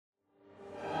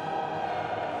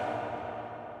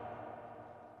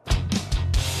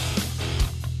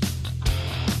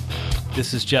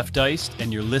This is Jeff Deist,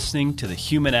 and you're listening to the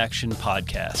Human Action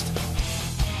Podcast.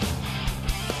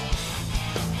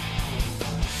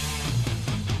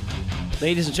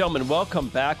 Ladies and gentlemen, welcome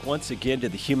back once again to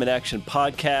the Human Action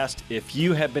Podcast. If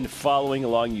you have been following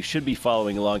along, you should be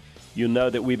following along. You'll know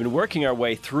that we've been working our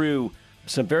way through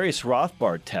some various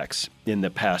Rothbard texts in the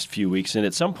past few weeks, and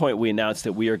at some point we announced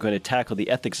that we are going to tackle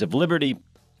the ethics of liberty,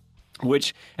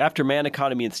 which, after Man,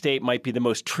 Economy, and State, might be the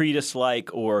most treatise-like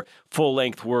or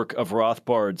full-length work of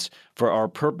Rothbard's for our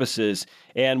purposes.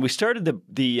 And we started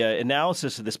the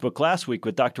analysis of this book last week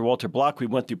with Dr. Walter Block. We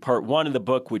went through part one of the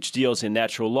book, which deals in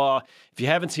natural law. If you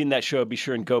haven't seen that show, be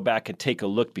sure and go back and take a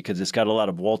look because it's got a lot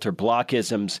of Walter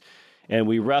Blockisms, and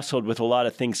we wrestled with a lot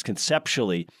of things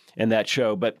conceptually in that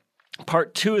show. But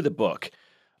part two of the book,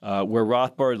 where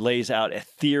Rothbard lays out a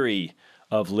theory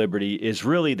of liberty, is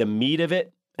really the meat of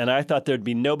it. And I thought there'd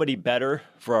be nobody better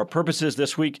for our purposes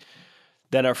this week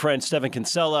than our friend Stephan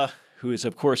Kinsella, who is,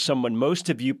 of course, someone most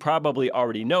of you probably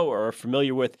already know or are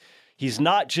familiar with. He's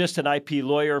not just an IP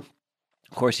lawyer.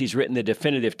 Of course, he's written the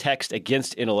definitive text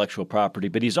against intellectual property,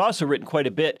 but he's also written quite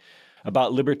a bit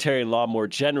about libertarian law more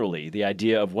generally, the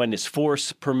idea of when is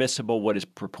force permissible, what is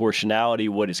proportionality,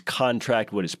 what is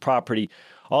contract, what is property.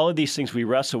 All of these things we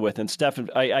wrestle with. And Stephan,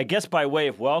 I guess by way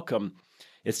of welcome,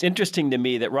 it's interesting to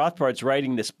me that Rothbard's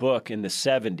writing this book in the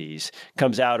 70s,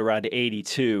 comes out around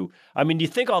 82. I mean, do you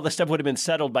think all this stuff would have been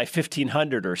settled by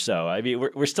 1500 or so? I mean,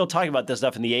 we're still talking about this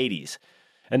stuff in the 80s.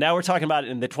 And now we're talking about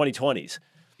it in the 2020s.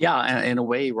 Yeah, in a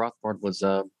way, Rothbard was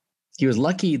he was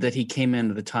lucky that he came in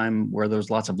at the time where there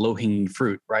was lots of low-hanging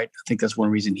fruit, right? I think that's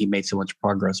one reason he made so much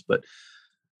progress. But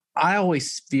I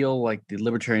always feel like the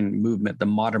libertarian movement, the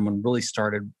modern one, really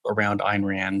started around Ayn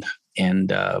Rand and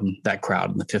that crowd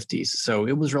in the 50s. So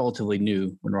it was relatively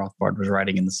new when Rothbard was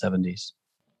writing in the 70s.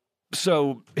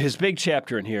 So his big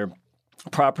chapter in here,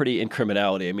 property and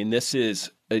criminality, I mean, this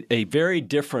is a very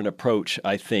different approach,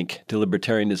 I think, to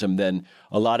libertarianism than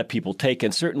a lot of people take,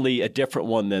 and certainly a different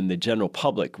one than the general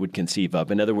public would conceive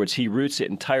of. In other words, he roots it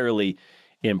entirely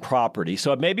in property.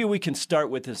 So maybe we can start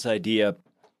with this idea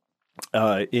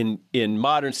in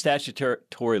modern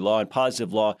statutory law and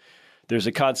positive law. There's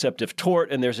a concept of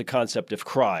tort and there's a concept of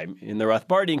crime. In the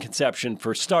Rothbardian conception,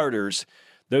 for starters,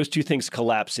 those two things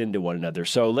collapse into one another.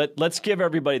 So let's give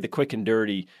everybody the quick and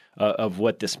dirty of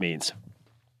what this means.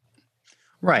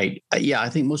 Right. Yeah, I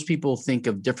think most people think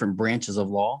of different branches of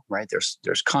law, right?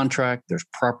 There's contract, there's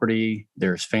property,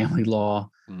 there's family law,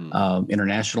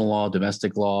 international law,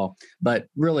 domestic law. But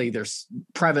really, there's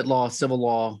private law, civil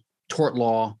law, tort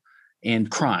law,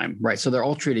 and crime, right? So they're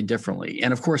all treated differently.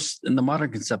 And of course, in the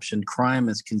modern conception, crime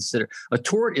is considered a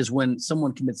tort is when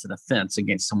someone commits an offense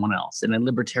against someone else. And in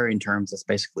libertarian terms, that's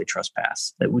basically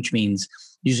trespass, which means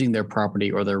using their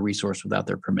property or their resource without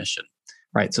their permission,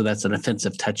 right? So that's an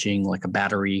offensive touching, like a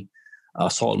battery,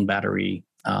 assault and battery,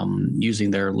 using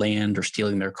their land or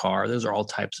stealing their car. Those are all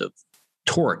types of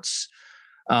torts.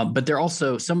 But they're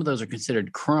also, some of those are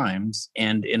considered crimes.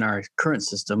 And in our current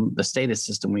system, the status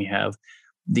system we have,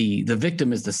 the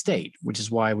victim is the state, which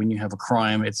is why when you have a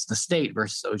crime, it's the state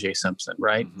versus O.J. Simpson,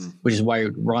 right? Mm-hmm. Which is why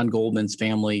Ron Goldman's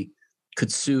family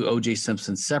could sue O.J.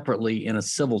 Simpson separately in a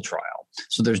civil trial.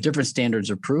 So there's different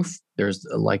standards of proof. There's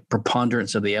like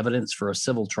preponderance of the evidence for a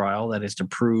civil trial, that is to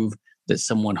prove that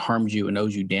someone harmed you and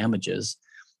owes you damages.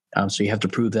 So you have to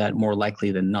prove that more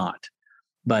likely than not.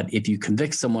 But if you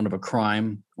convict someone of a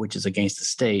crime, which is against the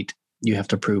state, you have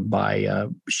to prove by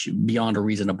beyond a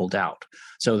reasonable doubt.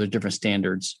 So there's different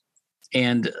standards.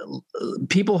 And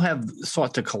people have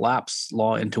sought to collapse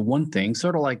law into one thing,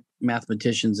 sort of like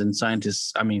mathematicians and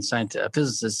scientists. I mean,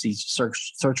 physicists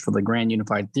search for the grand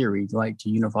unified theory, like to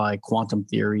unify quantum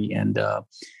theory and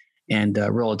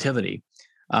relativity.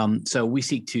 So we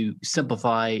seek to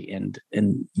simplify and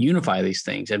unify these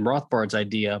things. And Rothbard's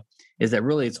idea is that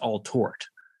really it's all tort.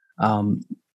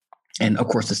 And of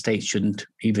course, the state shouldn't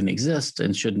even exist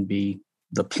and shouldn't be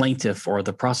the plaintiff or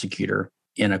the prosecutor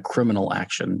in a criminal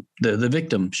action. The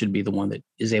victim should be the one that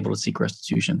is able to seek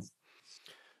restitution.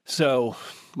 So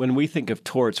when we think of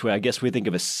torts, I guess we think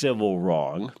of a civil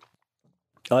wrong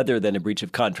other than a breach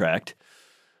of contract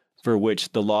for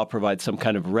which the law provides some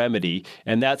kind of remedy.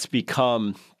 And that's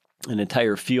become an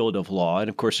entire field of law. And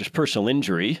of course, there's personal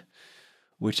injury,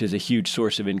 which is a huge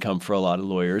source of income for a lot of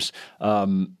lawyers.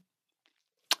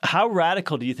 How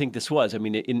radical do you think this was? I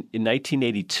mean, in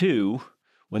 1982,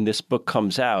 when this book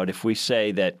comes out, if we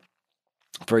say that,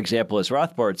 for example, as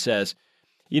Rothbard says,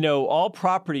 all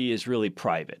property is really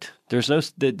private.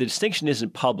 The distinction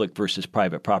isn't public versus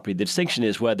private property. The distinction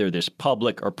is whether there's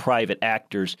public or private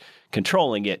actors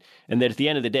controlling it, and that at the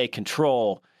end of the day,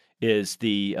 control is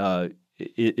the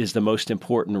is the most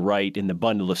important right in the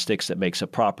bundle of sticks that makes a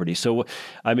property. So,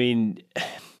 I mean,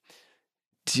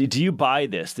 do you buy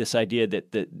this idea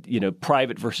that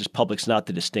private versus public's not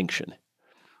the distinction?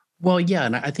 Well, yeah,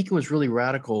 and I think it was really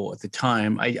radical at the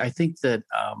time. I think that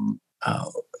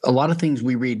a lot of things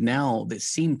we read now that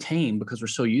seem tame because we're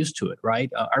so used to it,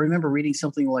 right? I remember reading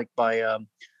something like by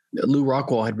Lou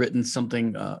Rockwell had written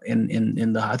something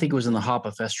in the, I think it was in the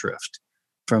Hoppe Festschrift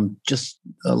from just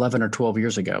 11 or 12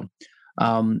 years ago.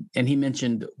 And he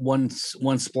mentioned one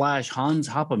splash Hans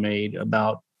Hoppe made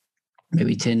about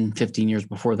maybe 10, 15 years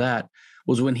before that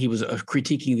was when he was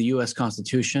critiquing the U.S.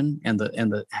 Constitution and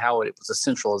the how it was a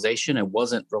centralization. It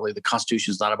wasn't really, the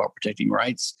Constitution is not about protecting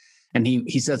rights. And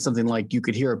he said something like, you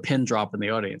could hear a pin drop in the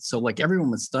audience. So like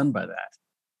everyone was stunned by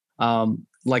that.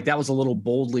 Like that was a little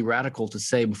boldly radical to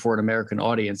say before an American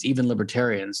audience, even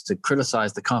libertarians, to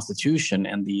criticize the Constitution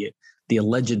and the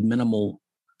alleged minimal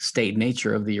state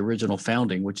nature of the original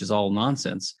founding, which is all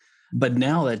nonsense. But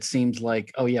now that seems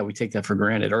like, oh yeah, we take that for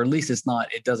granted, or at least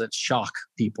it doesn't shock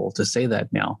people to say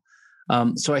that now.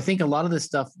 So I think a lot of this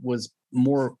stuff was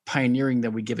more pioneering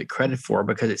than we give it credit for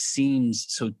because it seems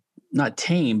so not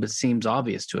tame, but seems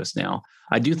obvious to us now.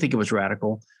 I do think it was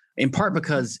radical, in part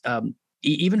because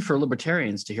even for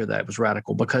libertarians to hear that it was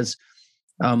radical, because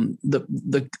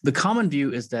the common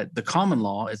view is that the common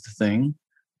law is the thing,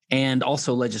 and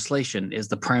also legislation is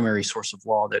the primary source of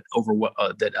law that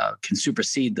can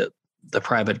supersede the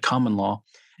private common law.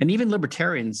 And even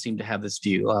libertarians seem to have this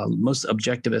view. Most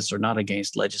objectivists are not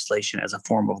against legislation as a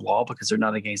form of law because they're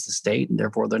not against the state, and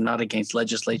therefore they're not against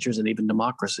legislatures and even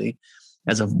democracy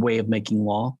as a way of making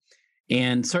law.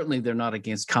 And certainly they're not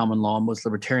against common law. Most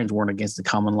libertarians weren't against the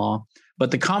common law, but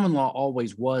the common law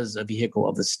always was a vehicle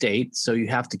of the state. So you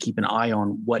have to keep an eye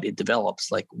on what it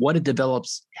develops. Like what it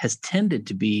develops has tended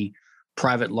to be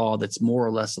private law that's more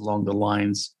or less along the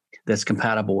lines that's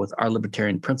compatible with our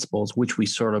libertarian principles, which we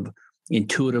sort of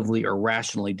intuitively or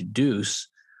rationally deduce,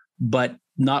 but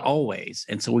not always.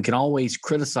 And so we can always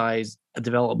criticize a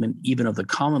development even of the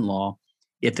common law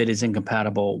if it is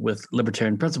incompatible with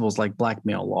libertarian principles like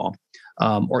blackmail law,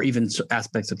 or even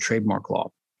aspects of trademark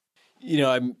law.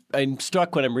 I'm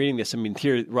struck when I'm reading this. I mean,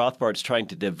 here Rothbard's trying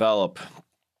to develop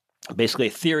basically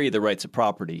a theory of the rights of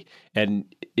property. And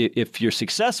if you're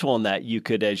successful in that, you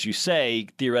could, as you say,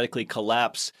 theoretically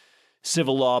collapse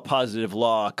civil law, positive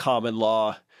law, common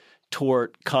law,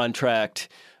 tort, contract,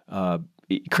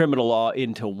 criminal law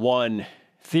into one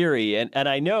theory. And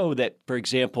I know that, for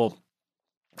example,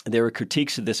 there were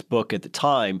critiques of this book at the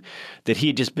time that he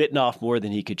had just bitten off more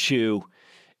than he could chew,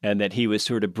 and that he was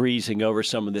sort of breezing over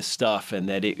some of this stuff, and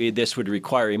that this would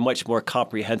require a much more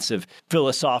comprehensive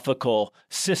philosophical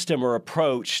system or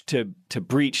approach to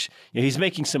breach. He's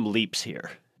making some leaps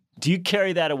here. Do you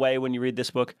carry that away when you read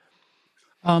this book?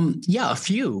 Yeah, a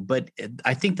few, but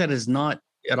I think that is not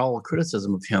at all a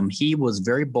criticism of him. He was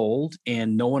very bold,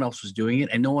 and no one else was doing it,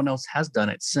 and no one else has done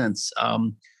it since.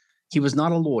 He was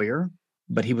not a lawyer,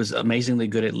 but he was amazingly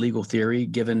good at legal theory,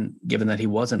 given that he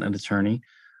wasn't an attorney,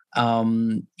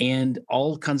 and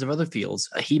all kinds of other fields.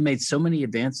 He made so many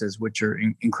advances, which are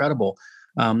incredible.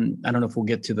 I don't know if we'll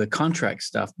get to the contract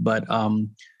stuff, but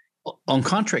on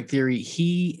contract theory,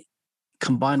 he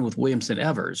combined with Williamson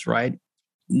Evers, right?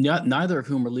 Neither of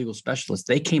whom are legal specialists.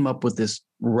 They came up with this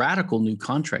radical new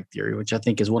contract theory, which I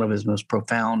think is one of his most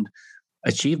profound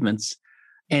achievements.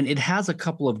 And it has a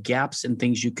couple of gaps and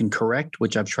things you can correct,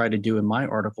 which I've tried to do in my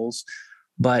articles.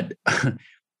 But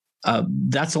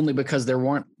that's only because they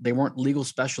weren't legal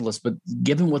specialists. But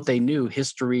given what they knew,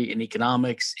 history and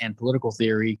economics and political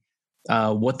theory,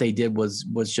 what they did was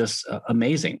just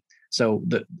amazing. So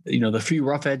the few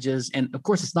rough edges, and of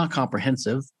course it's not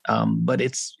comprehensive, but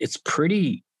it's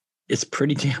pretty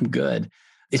damn good.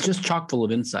 It's just chock full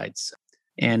of insights.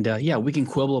 And we can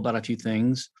quibble about a few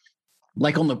things.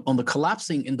 Like on the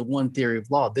collapsing into one theory of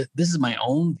law, this is my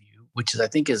own view, which I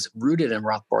think is rooted in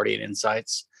Rothbardian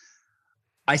insights.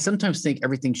 I sometimes think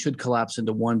everything should collapse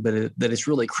into one, but that it's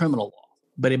really criminal law.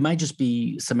 But it might just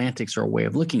be semantics or a way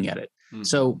of looking at it.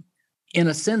 So in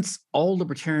a sense, all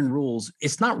libertarian rules,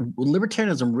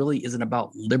 libertarianism really isn't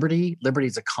about liberty. Liberty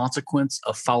is a consequence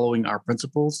of following our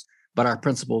principles, but our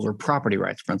principles are property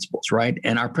rights principles, right?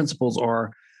 And our principles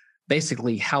are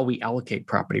basically how we allocate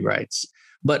property rights.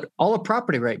 But all a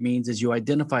property right means is you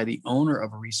identify the owner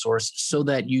of a resource so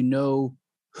that you know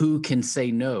who can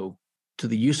say no to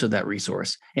the use of that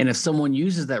resource. And if someone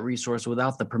uses that resource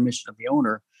without the permission of the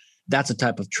owner, that's a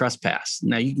type of trespass.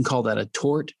 Now, you can call that a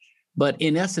tort, but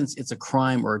in essence, it's a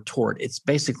crime or a tort. It's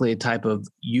basically a type of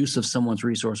use of someone's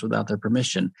resource without their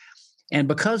permission. And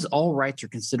because all rights are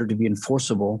considered to be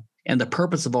enforceable And the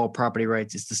purpose of all property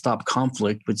rights is to stop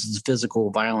conflict, which is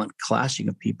physical, violent clashing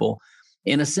of people.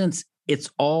 In a sense, it's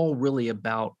all really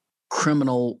about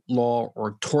criminal law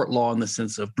or tort law in the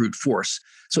sense of brute force.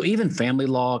 So even family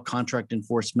law, contract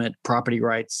enforcement, property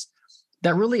rights,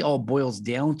 that really all boils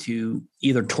down to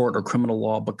either tort or criminal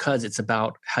law, because it's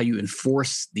about how you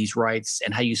enforce these rights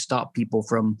and how you stop people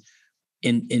from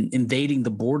invading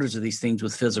the borders of these things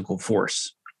with physical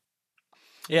force.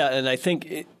 Yeah, and I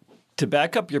think to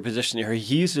back up your position here,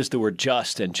 he uses the word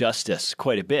just and justice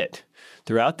quite a bit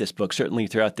throughout this book, certainly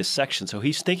throughout this section. So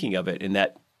he's thinking of it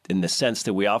in the sense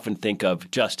that we often think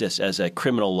of justice as a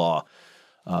criminal law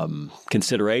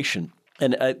consideration.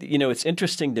 And, it's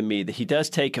interesting to me that he does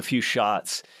take a few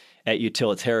shots at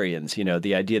utilitarians,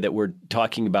 the idea that we're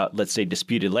talking about, let's say,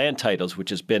 disputed land titles, which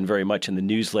has been very much in the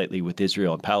news lately with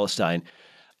Israel and Palestine.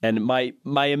 And my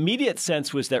immediate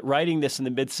sense was that writing this in the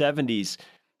mid-'70s,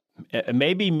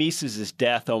 maybe Mises's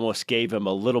death almost gave him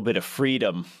a little bit of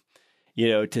freedom,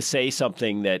 to say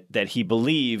something that he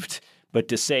believed, but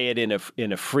to say it in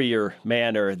a freer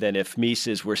manner than if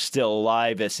Mises were still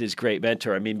alive as his great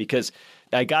mentor. I mean, because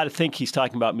I got to think he's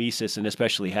talking about Mises and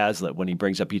especially Hazlitt when he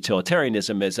brings up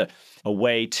utilitarianism as a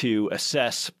way to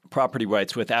assess property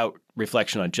rights without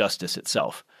reflection on justice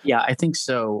itself. Yeah, I think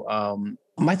so.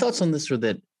 My thoughts on this are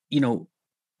that,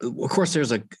 of course,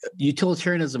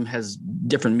 utilitarianism has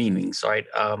different meanings, right?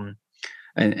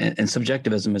 And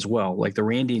subjectivism as well. Like the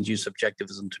Randians use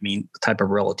subjectivism to mean a type of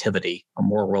relativity or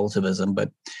moral relativism,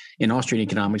 but in Austrian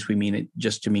economics, we mean it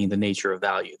just to mean the nature of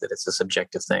value, that it's a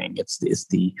subjective thing. It's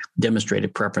the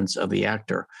demonstrated preference of the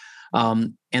actor.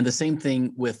 And the same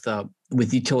thing with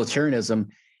utilitarianism.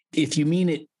 If you mean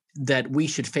it that we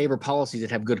should favor policies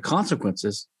that have good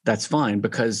consequences, that's fine,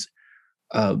 because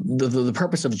the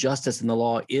purpose of justice in the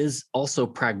law is also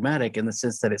pragmatic in the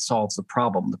sense that it solves the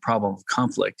problem of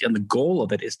conflict. And the goal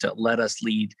of it is to let us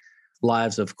lead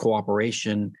lives of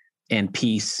cooperation and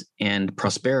peace and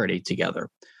prosperity together.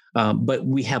 But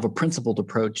we have a principled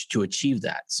approach to achieve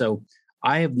that. So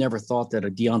I have never thought that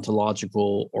a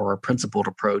deontological or a principled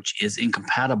approach is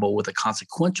incompatible with a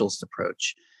consequentialist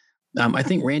approach. I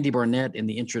think Randy Barnett, in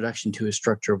the introduction to his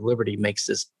Structure of Liberty, makes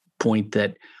this point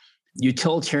that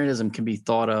utilitarianism can be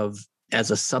thought of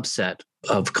as a subset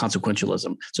of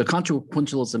consequentialism. So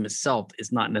consequentialism itself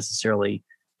is not necessarily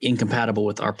incompatible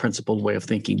with our principled way of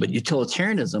thinking, but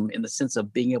utilitarianism, in the sense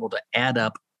of being able to add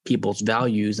up people's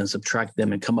values and subtract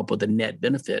them and come up with a net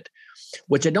benefit,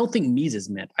 which I don't think Mises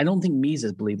meant. I don't think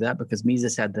Mises believed that, because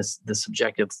Mises had this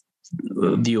subjective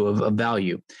view of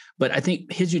value. But I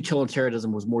think his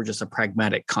utilitarianism was more just a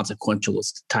pragmatic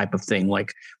consequentialist type of thing.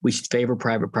 Like, we should favor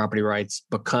private property rights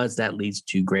because that leads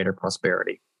to greater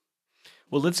prosperity.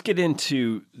 Well, let's get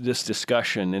into this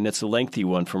discussion, and it's a lengthy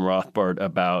one from Rothbard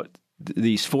about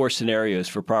these four scenarios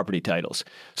for property titles.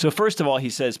 So first of all, he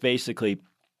says basically,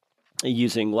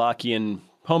 using Lockean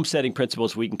homesteading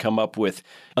principles, we can come up with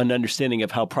an understanding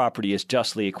of how property is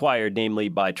justly acquired, namely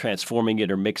by transforming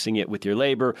it or mixing it with your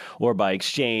labor, or by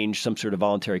exchange, some sort of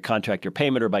voluntary contract or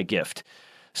payment, or by gift.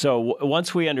 So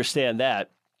once we understand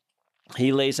that,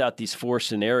 he lays out these four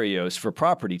scenarios for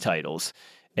property titles.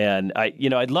 And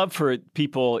I'd love for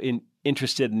people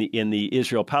interested in the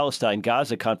Israel-Palestine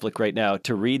Gaza conflict right now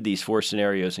to read these four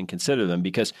scenarios and consider them,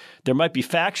 because there might be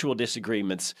factual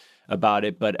disagreements about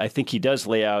it, but I think he does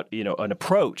lay out, an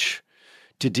approach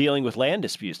to dealing with land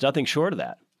disputes, nothing short of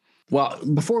that. Well,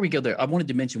 before we go there, I wanted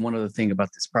to mention one other thing about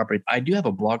this property. I do have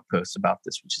a blog post about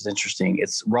this, which is interesting.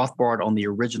 It's Rothbard on the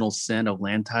original sin of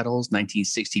land titles,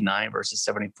 1969 versus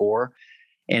 74.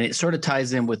 And it sort of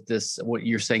ties in with this, what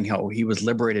you're saying, how he was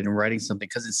liberated in writing something.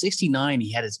 Because in 69,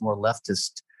 he had his more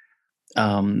leftist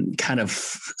kind of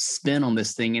spin on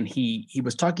this thing. And he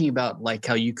was talking about like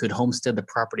how you could homestead the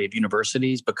property of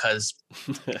universities because,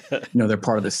 they're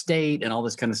part of the state and all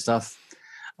this kind of stuff.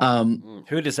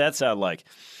 Who does that sound like?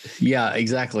 Yeah,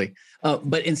 exactly.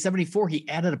 But in 74, he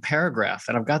added a paragraph,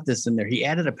 and I've got this in there. He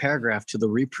added a paragraph to the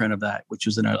reprint of that, which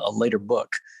was in a later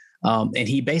book. And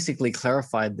he basically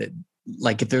clarified that,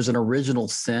 like, if there's an original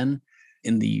sin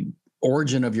in the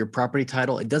origin of your property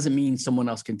title, it doesn't mean someone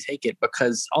else can take it,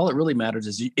 because all it really matters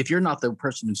is if you're not the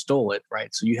person who stole it,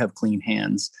 right? So you have clean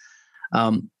hands.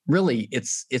 Really,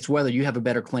 it's whether you have a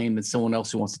better claim than someone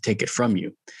else who wants to take it from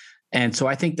you. And so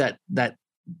I think that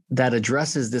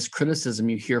addresses this criticism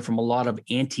you hear from a lot of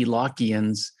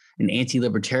anti-Lockeans and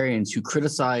anti-libertarians who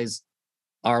criticize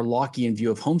our Lockean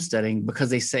view of homesteading, because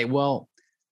they say, well,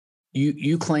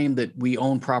 you claim that we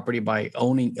own property by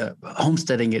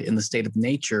homesteading it in the state of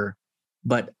nature,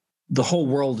 but the whole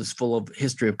world is full of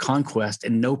history of conquest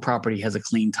and no property has a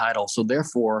clean title. So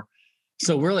therefore,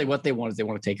 So really what they want is they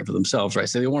want to take it for themselves, right?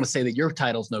 So they want to say that your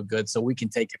title's no good, so we can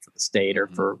take it for the state or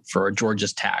for a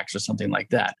Georgia's tax or something like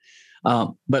that.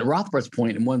 But Rothbard's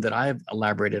point, and one that I've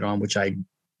elaborated on, which I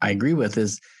agree with,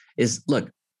 is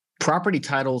look, property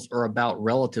titles are about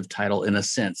relative title in a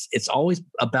sense. It's always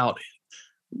about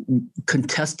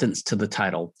contestants to the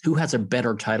title, who has a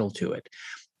better title to it.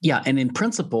 Yeah, and in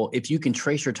principle, if you can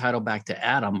trace your title back to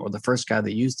Adam or the first guy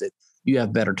that used it, you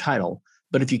have better title.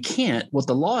 But if you can't, what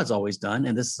the law has always done,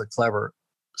 and this is a clever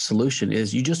solution,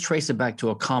 is you just trace it back to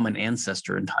a common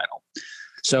ancestor in title.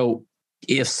 So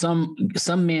if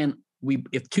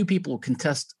if two people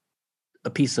contest a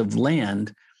piece of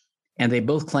land and they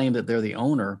both claim that they're the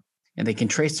owner and they can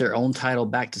trace their own title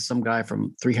back to some guy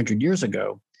from 300 years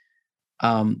ago,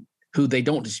 who they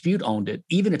don't dispute owned it,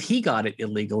 even if he got it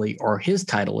illegally or his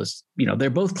title is, they're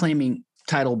both claiming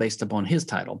title based upon his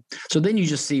title. So then you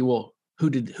just see, well, who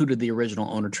did the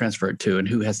original owner transfer it to and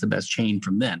who has the best chain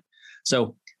from then?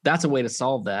 So that's a way to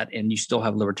solve that, and you still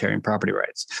have libertarian property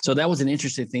rights. So that was an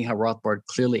interesting thing how Rothbard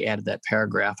clearly added that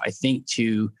paragraph, I think,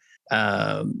 to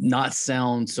not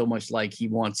sound so much like he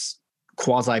wants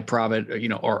quasi-private,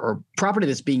 or property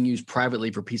that's being used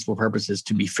privately for peaceful purposes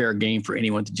to be fair game for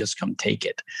anyone to just come take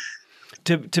it.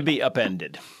 To be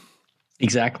upended.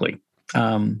 Exactly.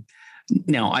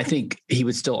 Now, I think he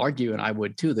would still argue, and I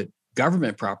would too, that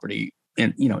government property,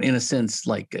 and in a sense,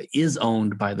 like is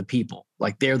owned by the people,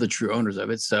 like they're the true owners of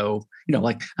it. So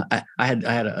like I had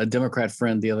a Democrat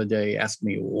friend the other day ask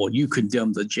me, well, you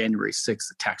condemn the January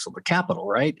 6th attacks on the Capitol,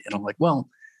 right? And I'm like, well,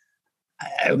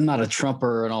 I'm not a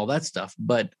Trumper and all that stuff,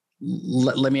 but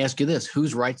let me ask you this: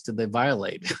 whose rights did they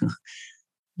violate?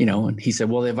 And he said,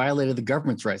 well, they violated the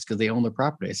government's rights because they own the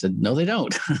property. I said, no, they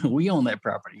don't. We own that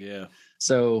property. Yeah.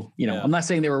 So, I'm not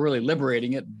saying they were really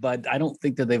liberating it, but I don't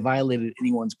think that they violated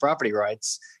anyone's property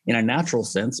rights in a natural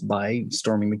sense by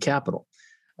storming the Capitol.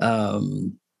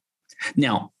 So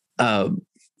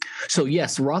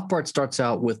yes, Rothbard starts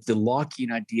out with the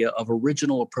Lockean idea of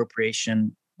original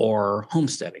appropriation or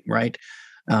homesteading, right?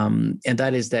 And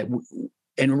that is that.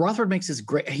 And Rothbard makes this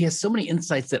great. He has so many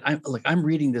insights that I'm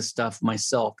reading this stuff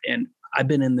myself, and I've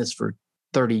been in this for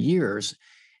 30 years,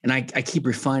 and I keep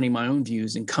refining my own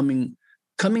views and coming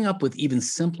up with even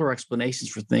simpler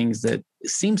explanations for things that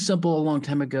seemed simple a long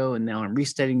time ago, and now I'm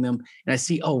restating them. And I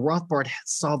see, Rothbard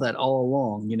saw that all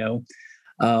along.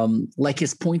 Like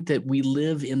his point that we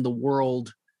live in the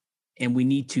world and we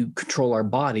need to control our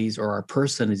bodies, or our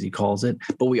person, as he calls it,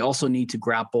 but we also need to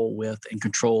grapple with and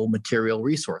control material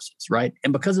resources, right?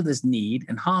 And because of this need,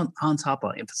 and Hans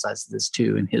Hoppe emphasizes this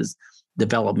too in his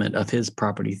development of his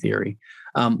property theory,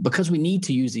 because we need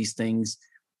to use these things,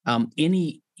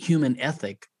 any human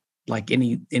ethic, like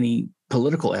any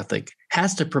political ethic,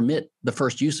 has to permit the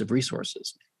first use of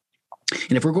resources.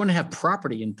 And if we're going to have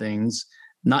property in things,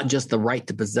 not just the right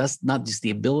to possess, not just the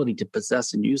ability to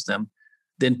possess and use them,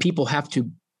 then people have to,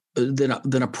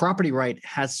 then a property right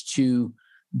has to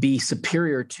be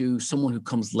superior to someone who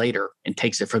comes later and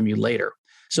takes it from you later.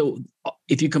 So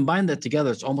if you combine that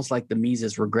together, it's almost like the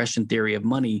Mises regression theory of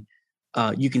money.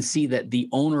 You can see that the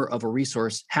owner of a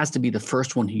resource has to be the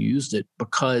first one who used it,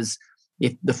 because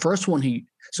if the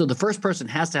first person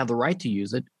has to have the right to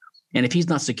use it. And if he's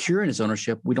not secure in his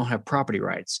ownership, we don't have property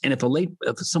rights. And if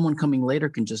someone coming later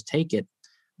can just take it,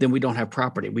 then we don't have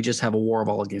property. We just have a war of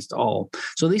all against all.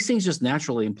 So these things just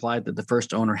naturally imply that the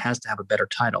first owner has to have a better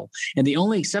title. And the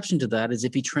only exception to that is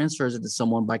if he transfers it to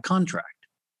someone by contract,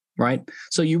 right?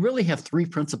 So you really have three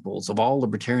principles of all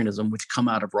libertarianism which come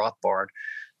out of Rothbard.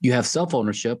 You have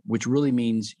self-ownership, which really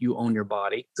means you own your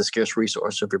body, the scarce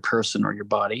resource of your person or your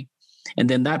body. And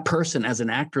then that person, as an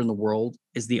actor in the world,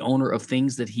 is the owner of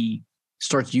things that he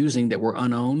starts using that were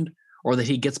unowned or that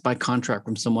he gets by contract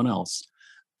from someone else.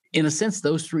 In a sense,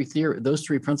 those three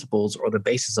principles are the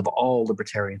basis of all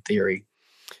libertarian theory.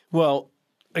 Well,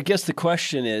 I guess the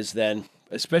question is then,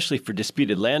 especially for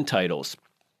disputed land titles,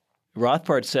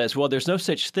 Rothbard says, well, there's no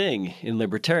such thing in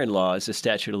libertarian law as a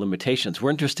statute of limitations.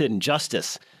 We're interested in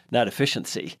justice, not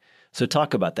efficiency. So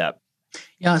talk about that.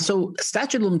 Yeah, so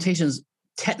statute of limitations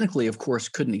technically, of course,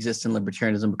 couldn't exist in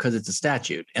libertarianism because it's a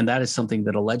statute, and that is something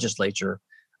that a legislature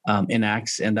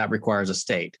enacts, and that requires a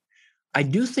state. I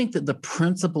do think that the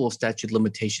principle of statute of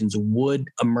limitations would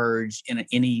emerge in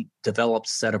any developed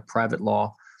set of private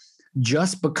law,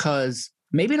 just because,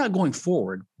 maybe not going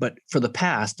forward, but for the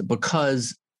past,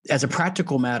 because as a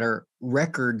practical matter,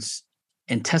 records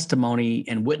and testimony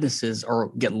and witnesses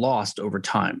get lost over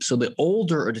time. So the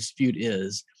older a dispute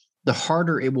is, the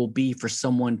harder it will be for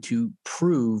someone to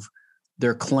prove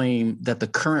their claim that the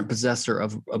current possessor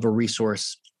of a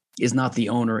resource is not the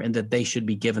owner and that they should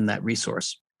be given that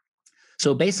resource.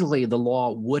 So basically, the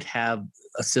law would have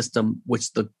a system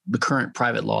which the current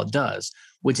private law does,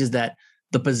 which is that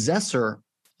the possessor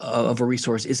of a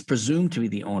resource is presumed to be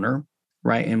the owner,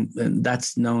 right? And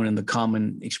that's known in the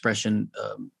common expression,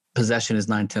 possession is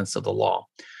 9/10 of the law,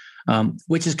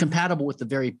 which is compatible with the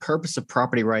very purpose of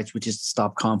property rights, which is to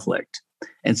stop conflict.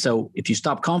 And so if you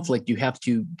stop conflict, you have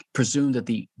to presume that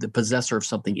the possessor of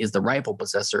something is the rightful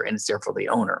possessor and it's therefore the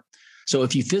owner. So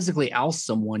if you physically oust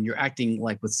someone, you're acting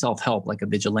like with self-help, like a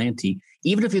vigilante.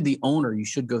 Even if you're the owner, you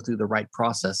should go through the right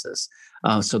processes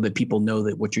so that people know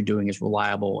that what you're doing is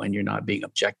reliable and you're not being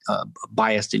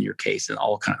biased in your case and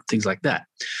all kind of things like that.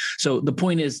 So the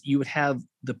point is you would have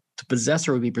the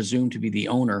possessor would be presumed to be the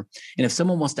owner. And if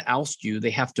someone wants to oust you,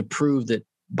 they have to prove that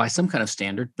by some kind of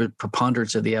standard, but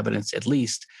preponderance of the evidence at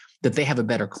least, that they have a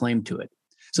better claim to it.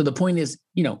 So the point is,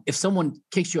 if someone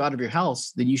kicks you out of your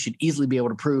house, then you should easily be able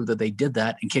to prove that they did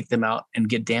that and kick them out and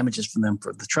get damages from them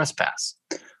for the trespass.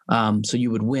 So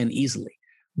you would win easily.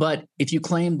 But if you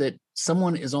claim that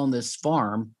someone is on this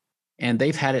farm and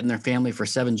they've had it in their family for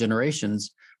 7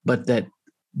 generations, but that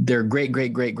their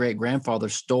great-great-great-great-grandfather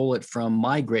stole it from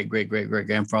my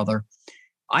great-great-great-great-grandfather,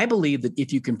 I believe that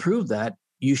if you can prove that,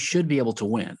 you should be able to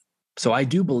win. So I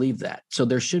do believe that. So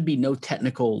there should be no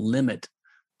technical limit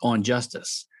on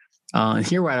justice. And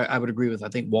here I would agree with, I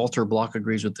think Walter Block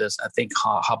agrees with this. I think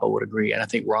Hoppe would agree. And I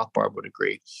think Rothbard would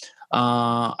agree.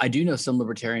 I do know some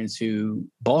libertarians who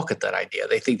balk at that idea.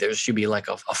 They think there should be like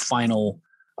a final,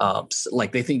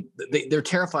 like they think they're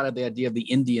terrified of the idea of the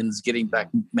Indians getting back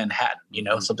Manhattan,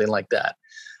 something like that.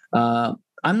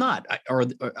 I'm not.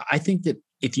 I think that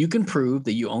if you can prove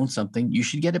that you own something, you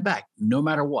should get it back no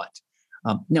matter what.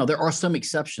 Now, there are some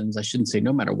exceptions. I shouldn't say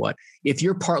no matter what. If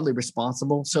you're partly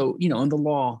responsible, so, in the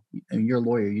law, and you're a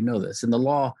lawyer, you know this. In the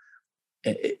law,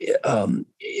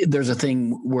 there's a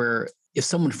thing where if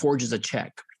someone forges a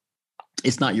check,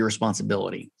 it's not your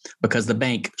responsibility because the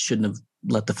bank shouldn't have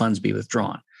let the funds be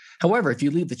withdrawn. However, if you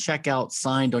leave the check out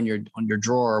signed on your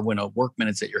drawer when a workman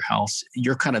is at your house,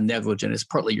 you're kind of negligent. It's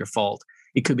partly your fault.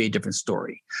 It could be a different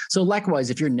story. So likewise,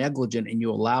 if you're negligent and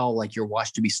you allow like your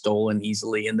watch to be stolen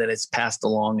easily and then it's passed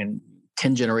along and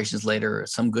 10 generations later,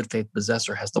 some good faith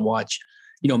possessor has the watch,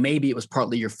 maybe it was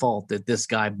partly your fault that this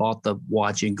guy bought the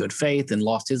watch in good faith and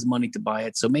lost his money to buy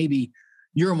it. So maybe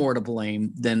you're more to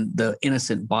blame than the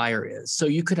innocent buyer is. So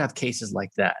you could have cases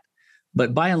like that.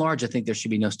 But by and large, I think there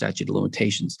should be no statute of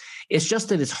limitations. It's just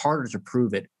that it's harder to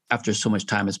prove it after so much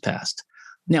time has passed.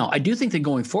 Now, I do think that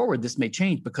going forward, this may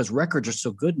change because records are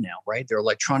so good now, right? They're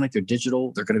electronic, they're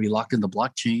digital, they're going to be locked in the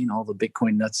blockchain, all the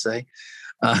Bitcoin nuts say.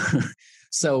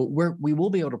 So we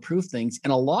will be able to prove things.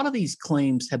 And a lot of these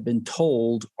claims have been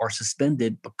told or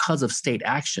suspended because of state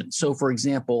action. So, for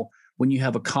example, when you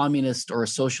have a communist or a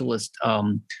socialist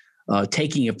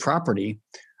taking of property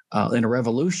in a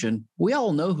revolution, we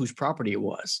all know whose property it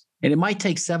was. And it might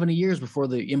take 70 years before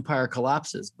the empire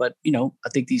collapses. But, I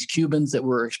think these Cubans that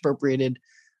were expropriated,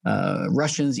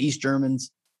 Russians, East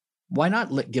Germans, why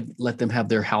not let them have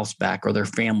their house back or their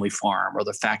family farm or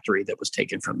the factory that was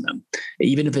taken from them,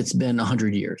 even if it's been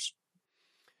 100 years?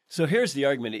 So here's the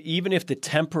argument. Even if the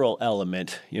temporal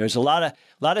element, there's a lot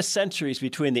of centuries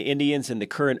between the Indians and the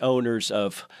current owners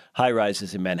of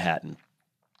high-rises in Manhattan.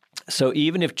 So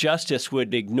even if justice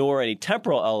would ignore any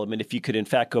temporal element, if you could in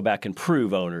fact go back and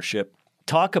prove ownership,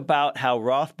 talk about how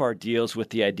Rothbard deals with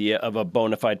the idea of a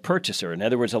bona fide purchaser. In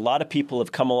other words, a lot of people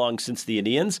have come along since the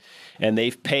Indians, and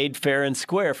they've paid fair and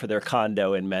square for their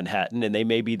condo in Manhattan, and they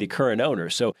may be the current owner.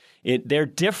 So they're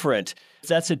different.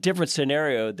 That's a different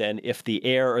scenario than if the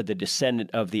heir or the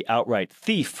descendant of the outright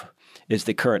thief is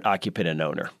the current occupant and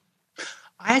owner.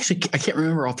 I can't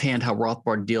remember offhand how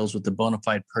Rothbard deals with the bona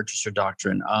fide purchaser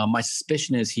doctrine. My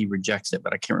suspicion is he rejects it,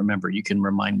 but I can't remember. You can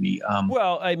remind me.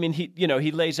 Well, I mean,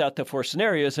 he lays out the 4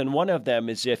 scenarios, and one of them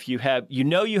is if you have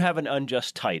an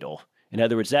unjust title. In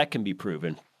other words, that can be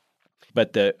proven,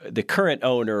 but the current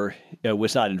owner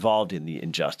was not involved in the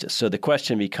injustice. So the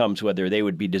question becomes whether they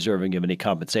would be deserving of any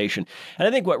compensation. And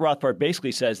I think what Rothbard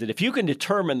basically says that if you can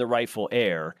determine the rightful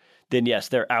heir, then yes,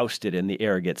 they're ousted and the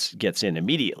heir gets in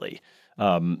immediately.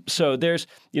 So there's,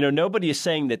 nobody is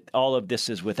saying that all of this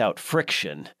is without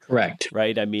friction. Correct.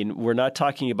 Right? I mean, we're not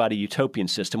talking about a utopian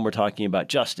system. We're talking about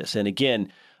justice. And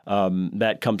again,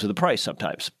 that comes with a price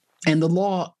sometimes. And the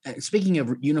law, speaking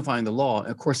of unifying the law,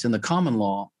 of course, in the common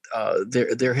law,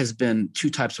 there has been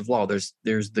 2 types of law. There's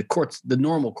the courts, the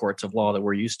normal courts of law that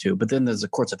we're used to, but then there's the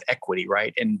courts of equity,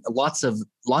 right? And lots of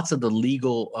the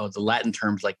legal, the Latin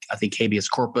terms, like I think habeas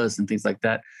corpus and things like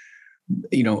that,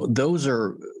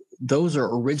 those are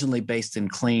originally based in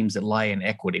claims that lie in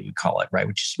equity, we call it, right?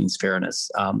 Which just means fairness.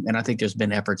 And I think there's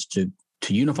been efforts to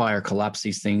to unify or collapse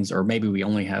these things, or maybe we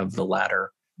only have the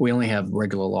latter. We only have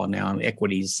regular law now, and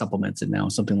equities supplements it now,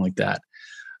 something like that.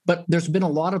 But there's been a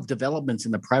lot of developments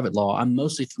in the private law. I'm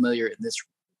mostly familiar in this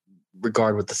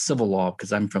regard with the civil law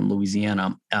because I'm from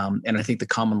Louisiana, and I think the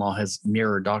common law has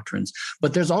mirror doctrines.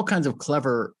 But there's all kinds of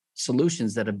clever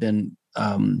solutions that have been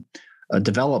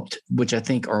developed, which I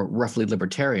think are roughly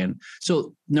libertarian.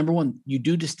 So, number one, you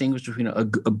do distinguish between a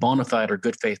bona fide or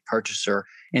good faith purchaser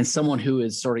and someone who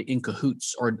is sort of in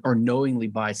cahoots or knowingly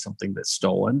buys something that's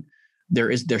stolen.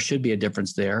 There should be a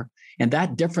difference there, and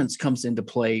that difference comes into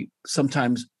play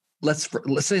sometimes. Let's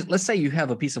say you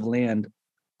have a piece of land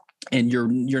and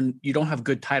you don't have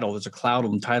good title. There's a cloud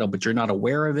on the title, but you're not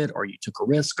aware of it, or you took a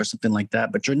risk or something like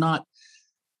that. But you're not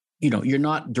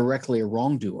directly a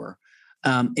wrongdoer.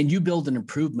 And you build an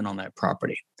improvement on that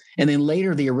property. And then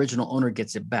later the original owner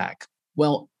gets it back.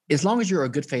 Well, as long as you're a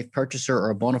good faith purchaser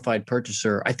or a bona fide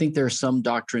purchaser, I think there are some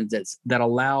doctrines that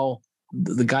allow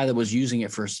the guy that was using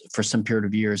it for some period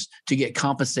of years to get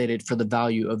compensated for the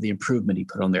value of the improvement he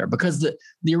put on there, because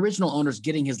the original owner's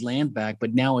getting his land back,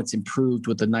 but now it's improved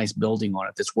with a nice building on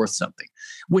it that's worth something,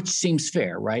 which seems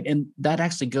fair, right? And that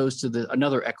actually goes to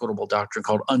another equitable doctrine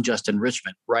called unjust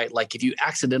enrichment, right? Like if you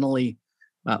accidentally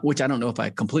which I don't know if I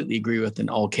completely agree with in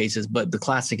all cases, but the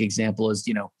classic example is,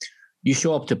 you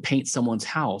show up to paint someone's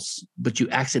house, but you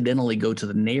accidentally go to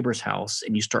the neighbor's house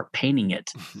and you start painting it.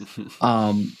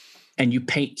 And you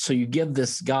paint, so you give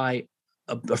this guy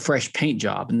a fresh paint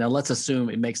job. And now let's assume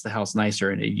it makes the house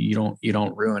nicer and you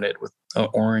don't ruin it with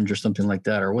orange or something like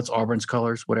that. Or what's Auburn's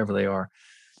colors, whatever they are.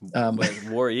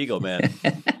 War Eagle, man.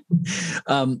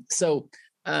 So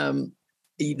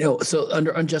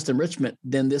under unjust enrichment,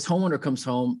 then this homeowner comes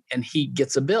home and he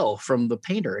gets a bill from the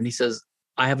painter and he says,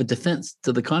 I have a defense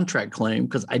to the contract claim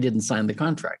because I didn't sign the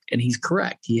contract. And he's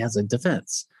correct. He has a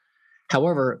defense.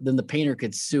 However, then the painter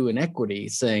could sue in equity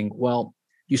saying, well,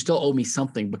 you still owe me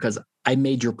something because I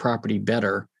made your property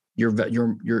better.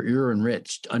 You're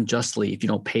enriched unjustly if you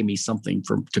don't pay me something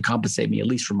to compensate me, at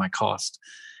least for my cost.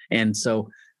 And so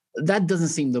that doesn't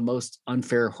seem the most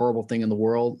unfair, horrible thing in the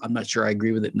world. I'm not sure I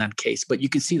agree with it in that case, but you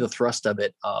can see the thrust of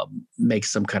it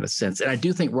makes some kind of sense. And I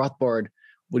do think Rothbard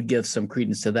would give some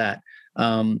credence to that.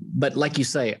 But like you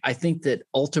say, I think that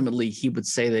ultimately he would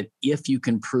say that if you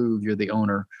can prove you're the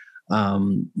owner,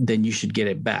 then you should get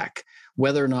it back.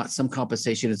 Whether or not some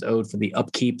compensation is owed for the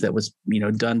upkeep that was,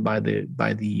 done by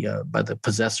the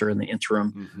possessor in the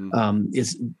interim,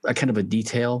 is a kind of a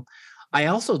detail. I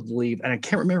also believe, and I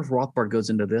can't remember if Rothbard goes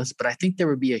into this, but I think there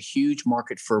would be a huge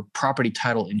market for property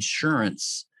title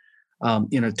insurance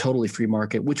in a totally free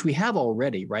market, which we have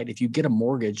already, right? If you get a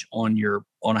mortgage on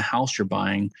a house you're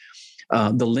buying,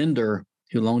 the lender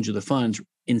who loans you the funds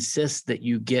insists that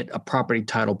you get a property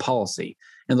title policy.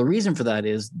 And the reason for that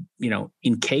is,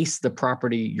 in case the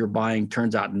property you're buying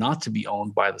turns out not to be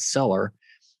owned by the seller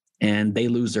and they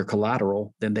lose their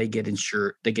collateral, then they get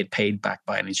insured, they get paid back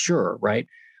by an insurer, right?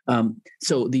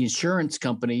 So the insurance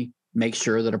company makes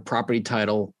sure that a property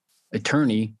title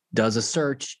attorney does a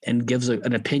search and gives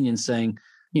an opinion saying,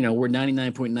 we're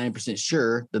 99.9%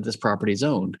 sure that this property is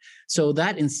owned. So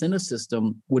that incentive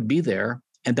system would be there,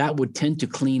 and that would tend to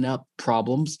clean up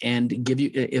problems and give you,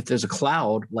 if there's a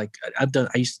cloud, like I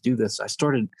used to do this. I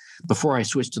started before I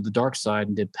switched to the dark side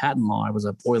and did patent law. I was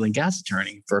an oil and gas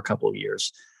attorney for a couple of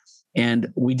years.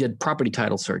 And we did property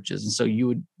title searches. And so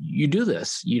you do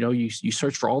this, you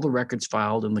search for all the records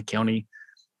filed in the county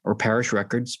or parish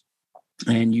records,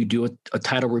 and you do a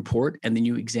title report, and then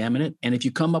you examine it. And if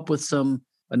you come up with some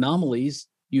anomalies,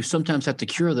 you sometimes have to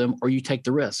cure them, or you take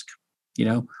the risk,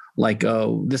 like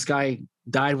this guy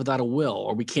died without a will,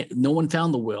 or no one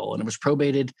found the will, and it was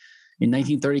probated in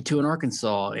 1932 in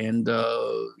Arkansas. And,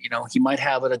 he might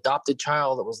have an adopted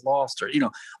child that was lost, or,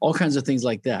 all kinds of things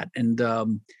like that. And,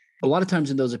 a lot of times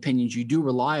in those opinions, you do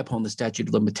rely upon the statute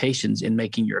of limitations in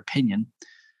making your opinion.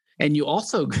 And you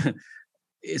also,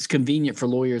 it's convenient for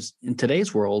lawyers in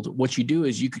today's world. What you do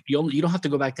is you don't have to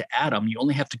go back to Adam. You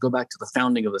only have to go back to the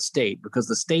founding of the state, because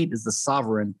the state is the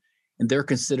sovereign and they're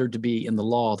considered to be in the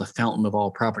law the fountain of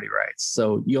all property rights.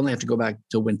 So you only have to go back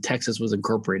to when Texas was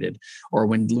incorporated or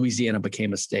when Louisiana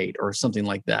became a state or something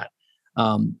like that.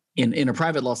 In a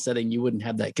private law setting, you wouldn't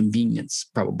have that convenience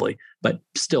probably, but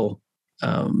still,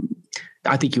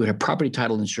 I think you would have property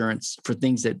title insurance for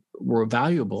things that were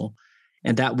valuable,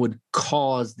 and that would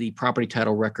cause the property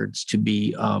title records to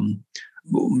be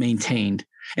maintained.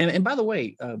 And by the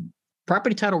way,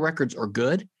 property title records are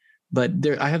good, but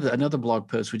I have another blog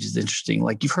post which is interesting.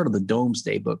 Like, you've heard of the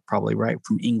Domesday Book, probably, right,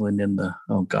 from England in the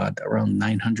around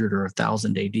 900 or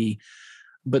 1000 AD.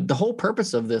 But the whole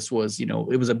purpose of this was, it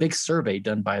was a big survey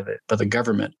done by the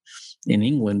government. in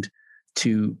England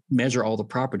to measure all the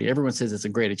property. Everyone says it's a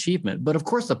great achievement, but of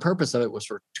course the purpose of it was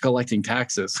for collecting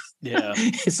taxes. Yeah.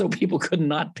 So people could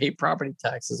not pay property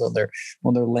taxes on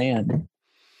their land.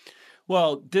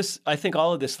 Well, I think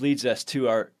all of this leads us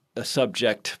to a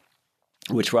subject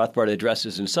which Rothbard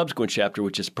addresses in a subsequent chapter,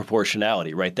 which is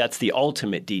proportionality, right? That's the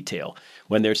ultimate detail.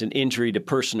 When there's an injury to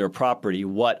person or property,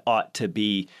 what ought to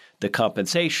be the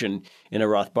compensation in a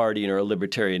Rothbardian or a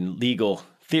libertarian legal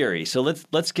theory? So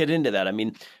let's get into that. I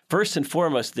mean, first and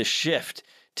foremost, the shift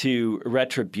to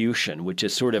retribution, which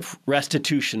is sort of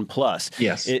restitution plus.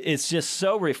 Yes. It's just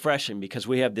so refreshing because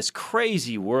we have this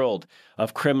crazy world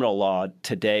of criminal law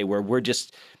today where we're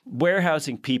just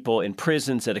warehousing people in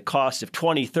prisons at a cost of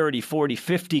 20, 30, 40,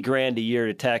 50 grand a year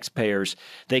to taxpayers.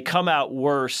 They come out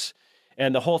worse,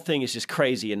 and the whole thing is just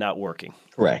crazy and not working.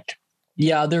 Correct.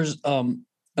 Yeah, there's and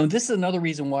this is another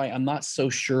reason why I'm not so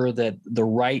sure that the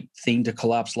right thing to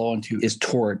collapse law into is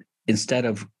tort instead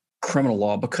of criminal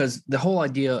law, because the whole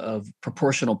idea of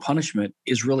proportional punishment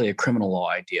is really a criminal law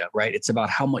idea, right? It's about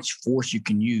how much force you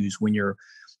can use when you're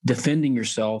defending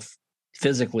yourself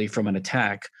physically from an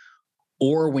attack,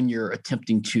 or when you're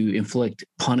attempting to inflict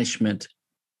punishment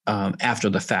after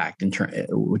the fact,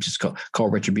 which is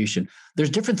called retribution. There's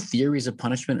different theories of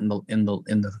punishment in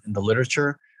the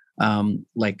literature,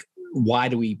 like why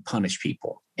do we punish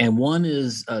people? And one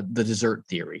is the desert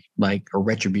theory, like a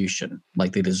retribution,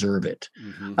 like they deserve it.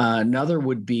 Mm-hmm. Another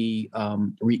would be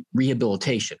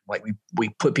rehabilitation, like we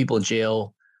put people in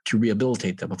jail to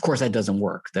rehabilitate them. Of course, that doesn't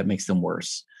work. That makes them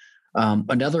worse.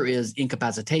 Another is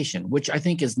incapacitation, which I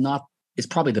think is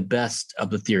probably the best of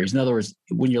the theories. In other words,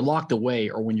 when you're locked away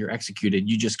or when you're executed,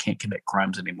 you just can't commit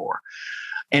crimes anymore.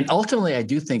 And ultimately, I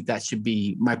do think that should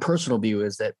be my personal view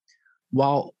is that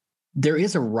while there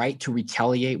is a right to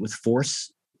retaliate with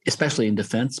force, especially in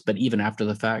defense, but even after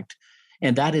the fact,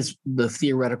 and that is the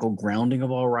theoretical grounding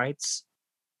of all rights.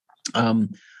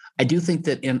 I do think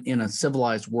that in a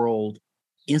civilized world,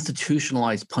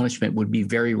 institutionalized punishment would be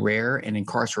very rare and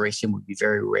incarceration would be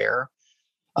very rare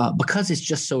because it's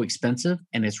just so expensive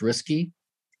and it's risky.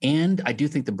 And I do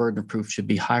think the burden of proof should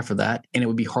be high for that, and it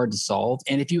would be hard to solve.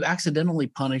 And if you accidentally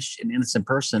punish an innocent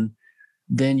person,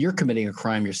 then you're committing a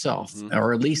crime yourself,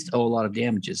 or at least owe a lot of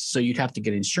damages. So you'd have to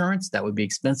get insurance. That would be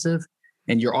expensive.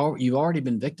 And you've already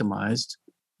been victimized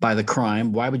by the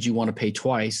crime. Why would you want to pay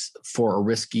twice for a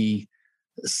risky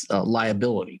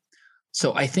liability?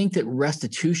 So I think that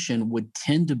restitution would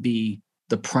tend to be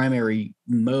the primary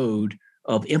mode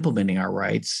of implementing our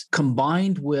rights,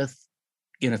 combined with,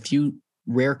 in a few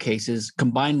rare cases,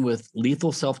 combined with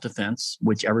lethal self-defense,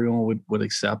 which everyone would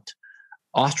accept,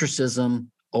 ostracism,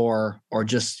 or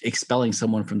just expelling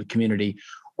someone from the community,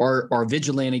 or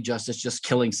vigilante justice, just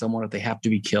killing someone if they have to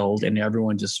be killed and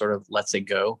everyone just sort of lets it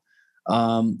go,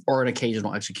 or an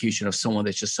occasional execution of someone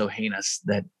that's just so heinous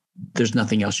that there's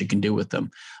nothing else you can do with them.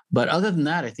 But other than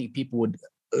that, I think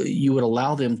you would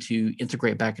allow them to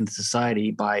integrate back into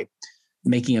society by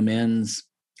making amends,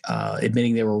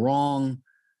 admitting they were wrong,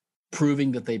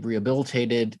 proving that they've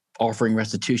rehabilitated, offering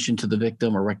restitution to the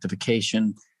victim or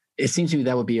rectification. It seems to me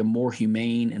that would be a more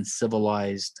humane and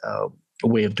civilized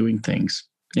way of doing things.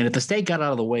 And if the state got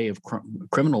out of the way of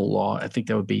criminal law, I think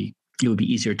it would be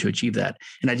easier to achieve that.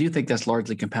 And I do think that's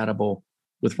largely compatible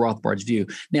with Rothbard's view.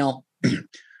 Now,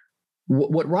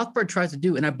 what Rothbard tries to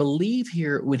do, and I believe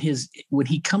here when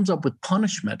he comes up with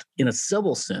punishment in a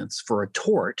civil sense for a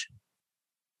tort,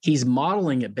 he's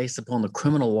modeling it based upon the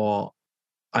criminal law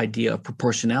idea of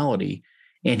proportionality.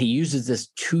 And he uses this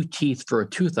 2 teeth for a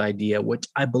tooth idea, which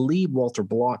I believe Walter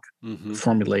Block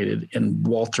formulated, and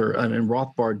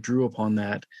Rothbard drew upon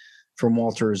that from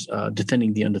Walter's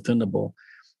Defending the Undefendable.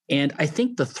 And I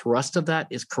think the thrust of that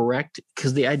is correct,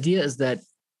 because the idea is that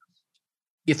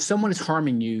if someone is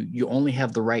harming you, you only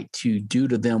have the right to do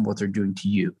to them what they're doing to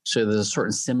you. So there's a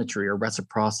certain symmetry or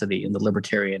reciprocity in the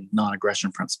libertarian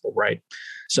non-aggression principle, right?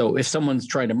 So if someone's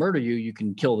trying to murder you, you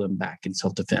can kill them back in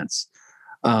self-defense.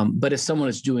 But if someone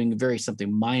is doing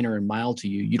something minor and mild to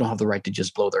you, you don't have the right to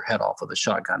just blow their head off with a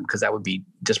shotgun, because that would be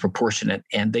disproportionate,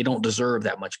 and they don't deserve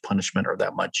that much punishment or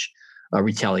that much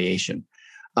retaliation.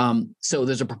 So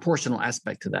there's a proportional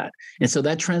aspect to that. And so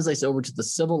that translates over to the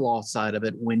civil law side of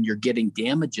it when you're getting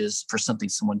damages for something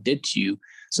someone did to you.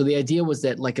 So the idea was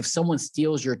that, like, if someone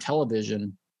steals your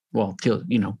television, or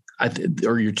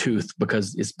your tooth,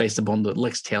 because it's based upon the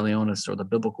lex talionis, or the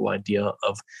biblical idea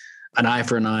of an eye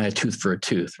for an eye, a tooth for a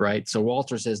tooth, right? So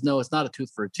Walter says, no, it's not a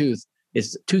tooth for a tooth.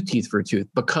 It's 2 teeth for a tooth.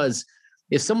 Because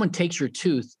if someone takes your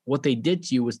tooth, what they did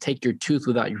to you was take your tooth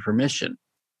without your permission,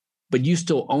 but you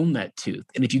still own that tooth.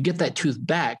 And if you get that tooth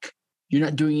back, you're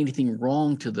not doing anything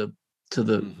wrong to the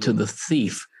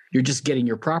thief. You're just getting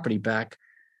your property back,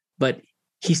 but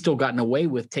he's still gotten away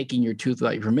with taking your tooth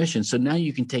without your permission. So now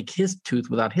you can take his tooth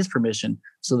without his permission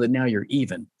so that now you're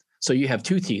even. So you have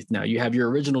two teeth now. You have your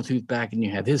original tooth back and you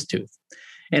have his tooth.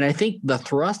 And I think the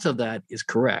thrust of that is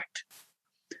correct.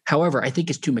 However, I think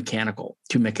it's too mechanical,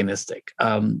 too mechanistic.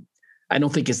 I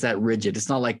don't think it's that rigid. It's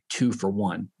not like 2 for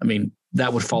 1. I mean,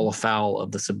 that would fall afoul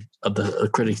of the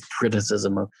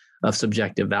criticism of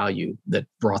subjective value that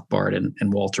Rothbard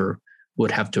and Walter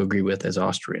would have to agree with as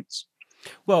Austrians.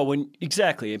 Well,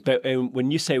 but when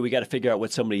you say we got to figure out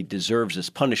what somebody deserves as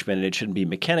punishment and it shouldn't be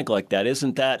mechanical like that,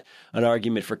 isn't that an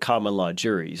argument for common law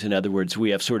juries? In other words,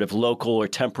 we have sort of local or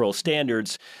temporal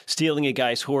standards. Stealing a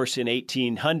guy's horse in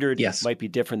 1800 might be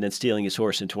different than stealing his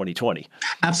horse in 2020.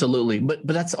 Absolutely. But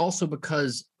that's also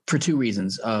because for two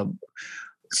reasons.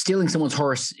 Stealing someone's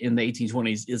horse in the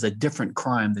 1820s is a different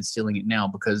crime than stealing it now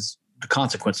because the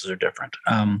consequences are different.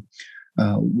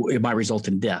 It might result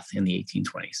in death in the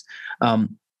 1820s.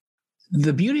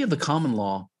 The beauty of the common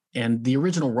law and the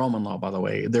original Roman law, by the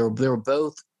way, they were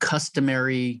both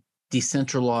customary,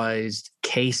 decentralized,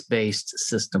 case-based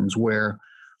systems where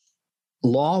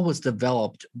law was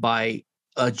developed by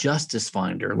a justice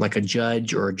finder, like a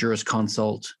judge or a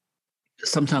jurisconsult,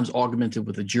 sometimes augmented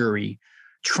with a jury,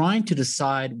 trying to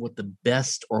decide what the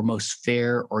best or most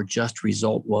fair or just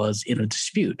result was in a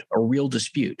dispute, a real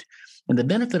dispute. And the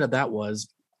benefit of that was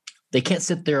they can't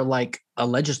sit there like a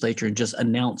legislature and just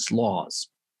announce laws.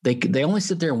 They only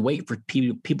sit there and wait for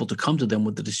people to come to them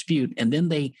with the dispute. And then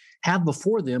they have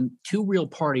before them two real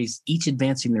parties, each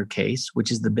advancing their case,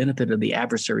 which is the benefit of the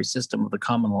adversary system of the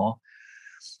common law,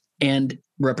 and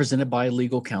represented by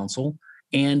legal counsel,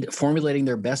 and formulating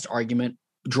their best argument,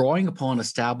 drawing upon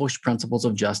established principles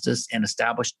of justice and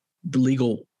established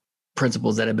legal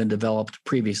principles that have been developed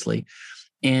previously,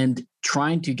 and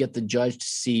trying to get the judge to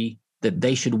see that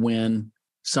they should win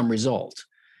some result.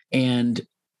 And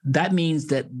that means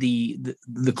that the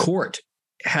court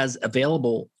has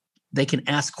available, they can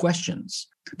ask questions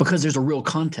because there's a real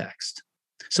context.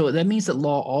 So that means that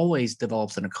law always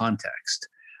develops in a context.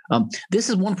 This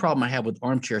is one problem I have with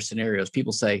armchair scenarios.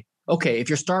 People say, okay, if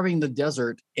you're starving in the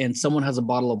desert and someone has a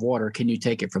bottle of water, can you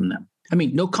take it from them? I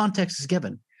mean, no context is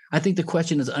given. I think the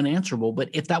question is unanswerable, but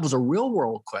if that was a real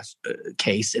world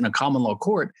case in a common law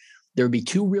court, there would be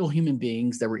two real human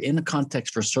beings that were in a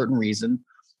context for a certain reason.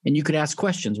 And you could ask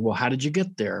questions. Well, how did you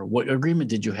get there? What agreement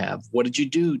did you have? What did you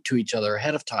do to each other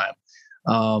ahead of time?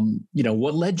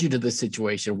 What led you to this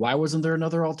situation? Why wasn't there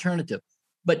another alternative?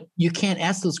 But you can't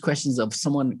ask those questions of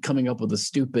someone coming up with a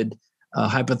stupid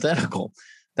hypothetical.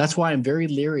 That's why I'm very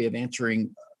leery of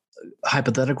answering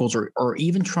hypotheticals or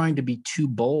even trying to be too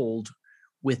bold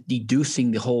with deducing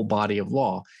the whole body of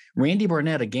law. Randy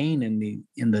Barnett, again,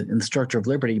 in the Structure of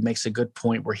Liberty, makes a good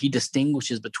point where he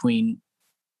distinguishes between,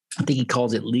 I think he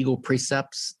calls it legal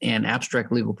precepts and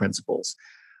abstract legal principles.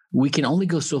 We can only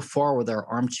go so far with our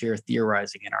armchair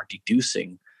theorizing and our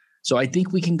deducing. So I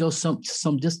think we can go some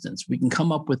distance. We can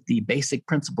come up with the basic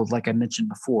principles, like I mentioned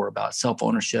before, about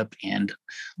self-ownership and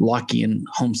Lockean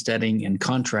homesteading and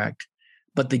contract.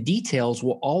 But the details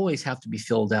will always have to be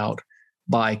filled out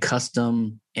by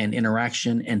custom and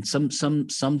interaction and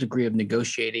some degree of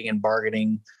negotiating and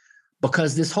bargaining,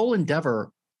 because this whole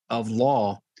endeavor of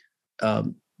law,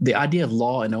 the idea of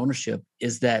law and ownership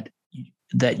is that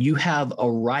you have a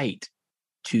right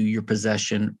to your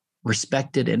possession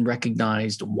respected and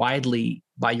recognized widely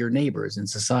by your neighbors in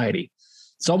society.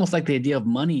 It's almost like the idea of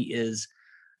money is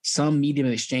some medium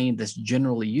of exchange that's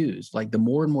generally used. Like the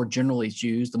more and more generally it's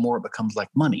used, the more it becomes like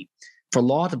money. For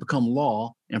law to become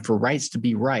law and for rights to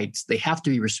be rights, they have to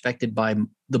be respected by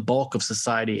the bulk of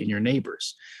society and your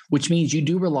neighbors, which means you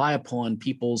do rely upon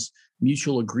people's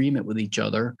mutual agreement with each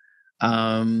other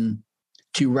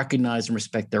to recognize and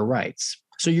respect their rights.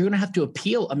 So you're going to have to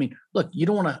appeal. I mean, look, you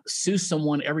don't want to sue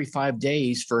someone every 5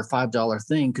 days for a $5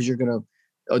 thing because you're going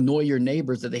to annoy your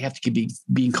neighbors that they have to keep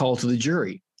being called to the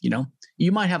jury. You know,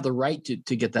 you might have the right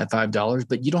to get that $5,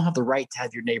 but you don't have the right to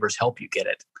have your neighbors help you get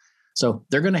it. So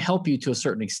they're going to help you to a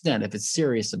certain extent if it's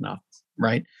serious enough,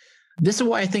 right? This is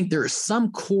why I think there is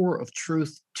some core of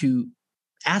truth to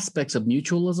aspects of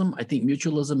mutualism. I think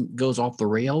mutualism goes off the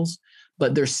rails,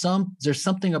 but there's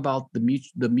something about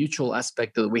the mutual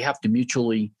aspect that we have to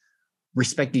mutually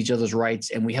respect each other's rights,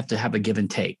 and we have to have a give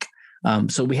and take.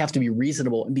 So we have to be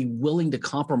reasonable and be willing to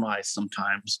compromise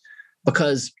sometimes,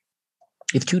 because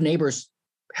if two neighbors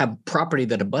have property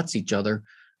that abuts each other,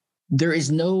 there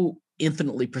is no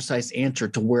infinitely precise answer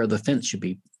to where the fence should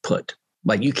be put.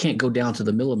 Like you can't go down to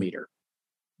the millimeter.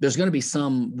 There's going to be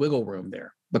some wiggle room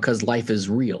there because life is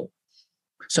real.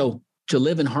 So to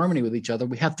live in harmony with each other,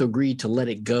 we have to agree to let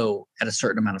it go at a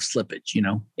certain amount of slippage,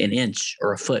 an inch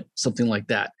or a foot, something like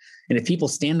that. And if people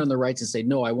stand on their rights and say,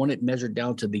 no, I want it measured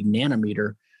down to the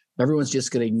nanometer, everyone's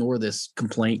just going to ignore this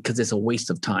complaint because it's a waste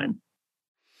of time.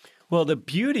 Well, the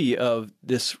beauty of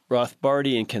this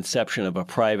Rothbardian conception of a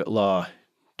private law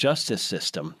justice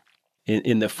system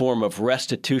in the form of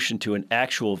restitution to an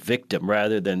actual victim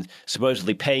rather than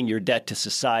supposedly paying your debt to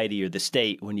society or the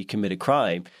state when you commit a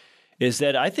crime is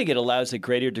that I think it allows a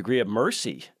greater degree of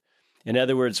mercy. In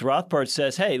other words, Rothbard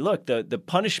says, hey, look, the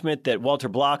punishment that Walter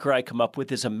Block or I come up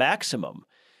with is a maximum,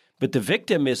 but the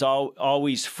victim is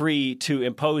always free to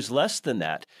impose less than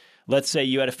that. Let's say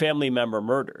you had a family member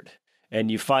murdered, and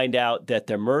you find out that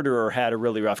the murderer had a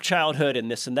really rough childhood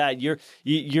and this and that,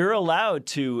 you're allowed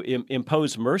to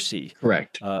impose mercy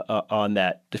Correct. On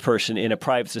that person in a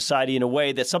private society in a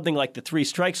way that something like the three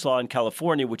strikes law in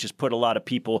California, which has put a lot of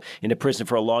people into prison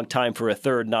for a long time for a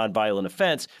third nonviolent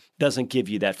offense, doesn't give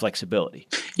you that flexibility.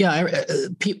 Yeah.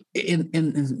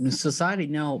 In society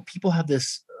now, people have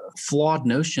this flawed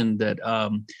notion that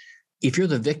if you're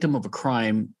the victim of a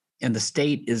crime and the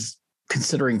state is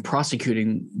considering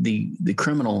prosecuting the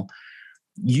criminal,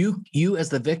 you as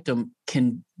the victim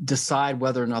can decide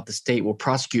whether or not the state will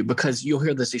prosecute, because you'll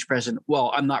hear this expression,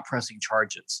 well, I'm not pressing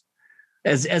charges,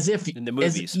 as if in the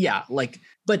movies.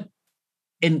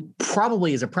 And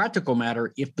probably as a practical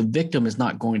matter, if the victim is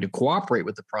not going to cooperate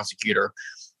with the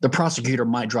prosecutor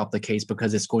might drop the case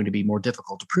because it's going to be more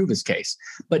difficult to prove his case.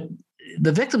 But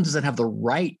the victim doesn't have the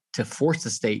right to force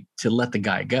the state to let the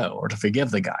guy go or to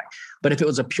forgive the guy. But if it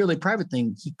was a purely private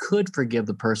thing, he could forgive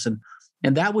the person,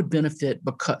 and that would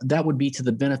be to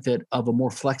the benefit of a more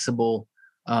flexible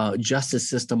justice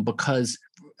system. Because,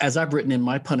 as I've written in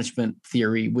my punishment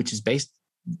theory, which is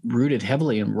rooted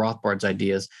heavily in Rothbard's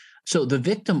ideas, so the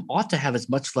victim ought to have as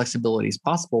much flexibility as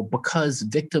possible, because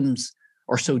victims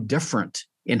are so different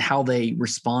in how they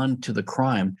respond to the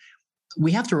crime.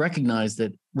 We have to recognize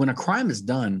that when a crime is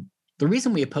done, the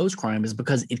reason we oppose crime is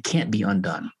because it can't be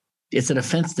undone. It's an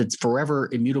offense that's forever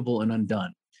immutable and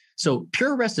undone. So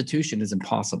pure restitution is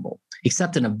impossible,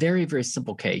 except in a very, very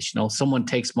simple case. Someone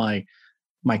takes my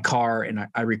car and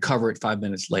I recover it 5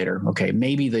 minutes later. Okay,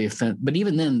 maybe the offense, but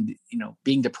even then,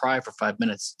 being deprived for 5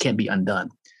 minutes can't be undone.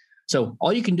 So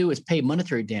all you can do is pay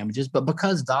monetary damages, but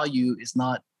because value is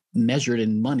not measured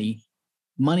in money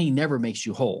never makes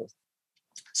you whole.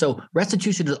 So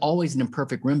restitution is always an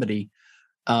imperfect remedy.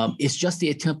 It's just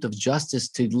the attempt of justice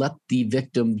to let the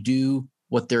victim do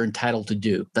what they're entitled to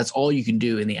do. That's all you can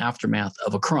do in the aftermath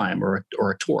of a crime or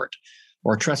a tort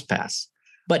or a trespass.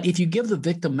 But if you give the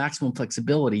victim maximum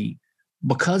flexibility,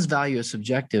 because value is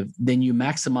subjective, then you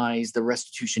maximize the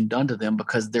restitution done to them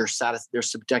because they're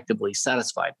subjectively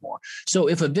satisfied more. So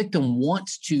if a victim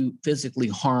wants to physically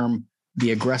harm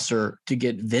the aggressor to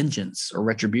get vengeance or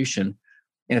retribution,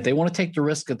 and if they want to take the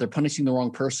risk that they're punishing the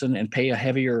wrong person and pay a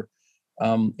heavier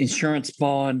insurance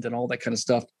bond and all that kind of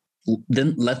stuff,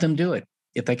 then let them do it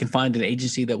if they can find an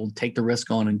agency that will take the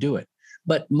risk on and do it.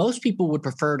 But most people would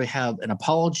prefer to have an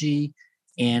apology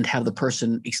and have the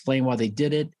person explain why they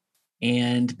did it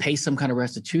and pay some kind of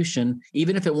restitution,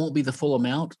 even if it won't be the full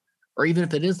amount, or even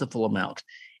if it is the full amount,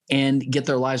 and get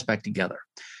their lives back together.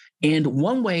 And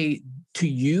one way to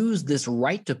use this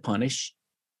right to punish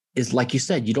is, like you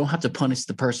said, you don't have to punish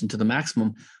the person to the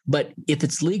maximum, but if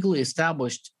it's legally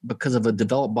established because of a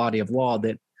developed body of law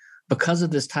that because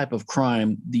of this type of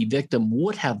crime, the victim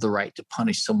would have the right to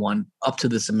punish someone up to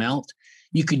this amount,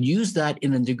 you could use that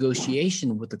in a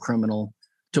negotiation with the criminal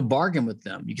to bargain with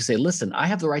them. You can say, listen, I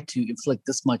have the right to inflict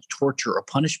this much torture or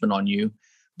punishment on you,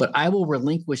 but I will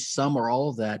relinquish some or all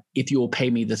of that if you will pay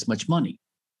me this much money,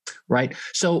 right?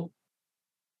 So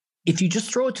if you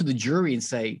just throw it to the jury and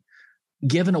say,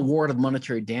 give an award of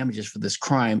monetary damages for this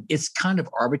crime, it's kind of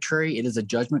arbitrary. It is a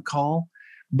judgment call.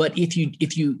 But if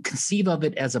you conceive of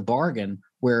it as a bargain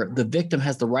where the victim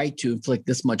has the right to inflict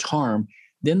this much harm,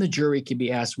 then the jury can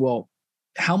be asked, well,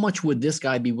 how much would this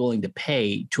guy be willing to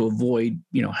pay to avoid,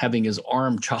 having his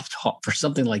arm chopped off or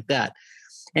something like that?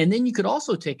 And then you could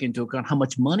also take into account how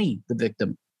much money the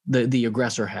victim, the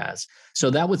aggressor has. So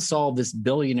that would solve this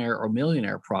billionaire or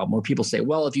millionaire problem where people say,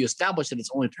 well, if you establish that it's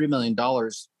only $3 million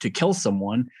to kill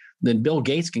someone, then Bill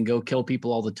Gates can go kill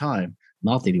people all the time.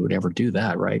 Not that he would ever do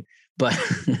that, right? But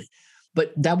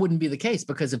but that wouldn't be the case,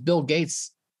 because if Bill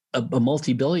Gates, a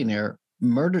multi-billionaire,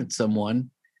 murdered someone,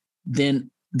 then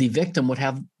the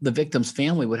victim's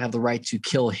family would have the right to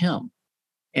kill him.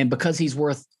 And because he's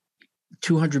worth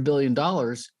 $200 billion,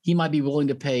 he might be willing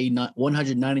to pay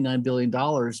 $199 billion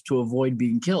to avoid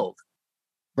being killed.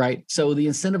 right? So the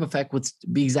incentive effect would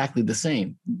be exactly the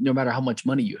same, no matter how much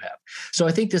money you have. So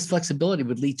I think this flexibility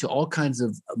would lead to all kinds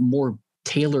of more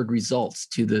tailored results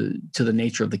to the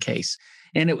nature of the case.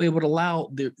 And it would allow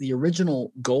the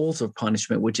original goals of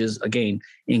punishment, which is, again,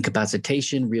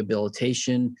 incapacitation,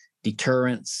 rehabilitation,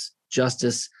 deterrence,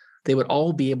 justice, they would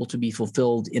all be able to be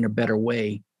fulfilled in a better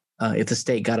way if the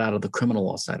state got out of the criminal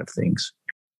law side of things.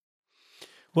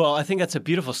 Well, I think that's a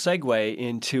beautiful segue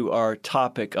into our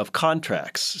topic of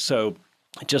contracts. So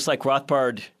just like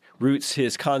Rothbard roots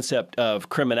his concept of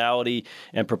criminality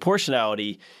and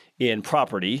proportionality in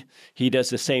property, he does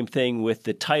the same thing with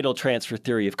the title transfer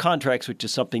theory of contracts, which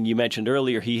is something you mentioned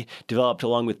earlier he developed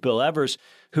along with Bill Evers,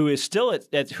 who is still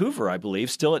at Hoover, I believe,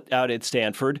 still out at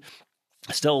Stanford,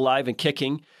 still alive and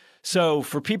kicking. So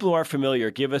for people who aren't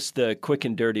familiar, give us the quick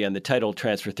and dirty on the title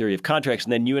transfer theory of contracts,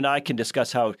 and then you and I can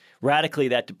discuss how radically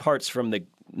that departs from the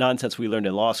nonsense we learned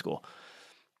in law school.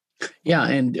 Yeah,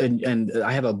 and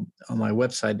I have on my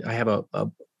website, I have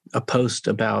a post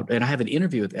about, and I have an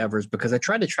interview with Evers because I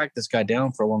tried to track this guy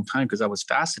down for a long time because I was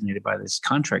fascinated by this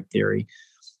contract theory.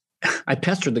 I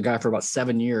pestered the guy for about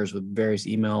 7 years with various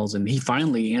emails, and he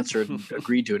finally answered and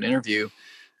agreed to an interview.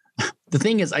 The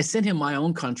thing is, I sent him my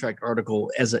own contract article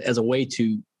as a way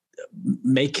to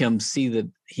make him see that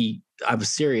I was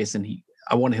serious and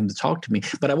I wanted him to talk to me.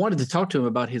 But I wanted to talk to him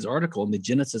about his article and the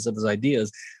genesis of his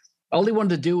ideas. All he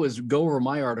wanted to do was go over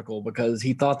my article because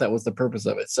he thought that was the purpose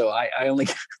of it. So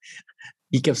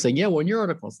he kept saying, yeah, well, in your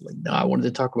article, I was like, no, I wanted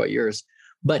to talk about yours.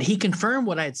 But he confirmed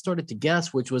what I had started to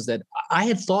guess, which was that I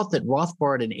had thought that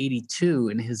Rothbard in 82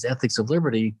 in his Ethics of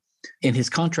Liberty, in his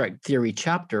contract theory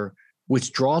chapter,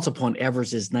 which draws upon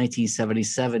Evers'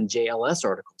 1977 JLS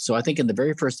article. So I think in the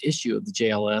very first issue of the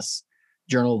JLS,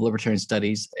 Journal of Libertarian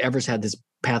Studies, Evers had this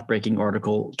path-breaking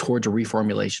article towards a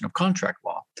reformulation of contract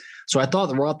law. So I thought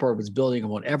that Rothbard was building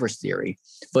upon Evers' theory.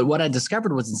 But what I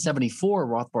discovered was in 74,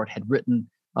 Rothbard had written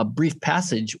a brief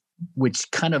passage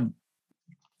which kind of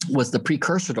was the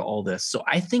precursor to all this. So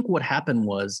I think what happened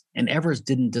was, and Evers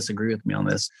didn't disagree with me on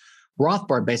this,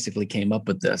 Rothbard basically came up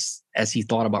with this as he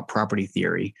thought about property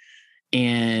theory.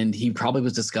 And he probably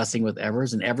was discussing with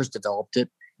Evers, and Evers developed it.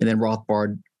 And then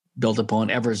Rothbard built upon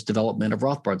Evers' development of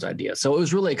Rothbard's idea. So it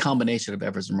was really a combination of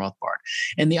Evers and Rothbard.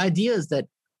 And the idea is that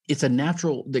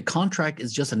the contract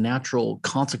is just a natural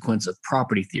consequence of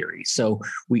property theory. So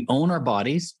we own our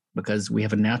bodies because we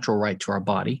have a natural right to our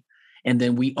body. And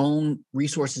then we own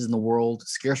resources in the world,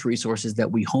 scarce resources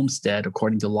that we homestead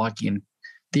according to Lockean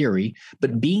theory.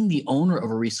 But being the owner of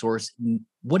a resource,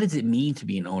 what does it mean to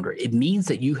be an owner? It means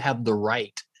that you have the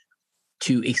right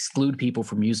to exclude people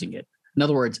from using it. In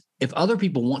other words, if other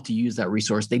people want to use that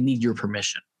resource, they need your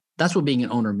permission. That's what being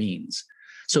an owner means.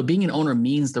 So being an owner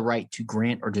means the right to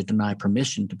grant or to deny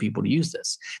permission to people to use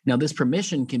this. Now, this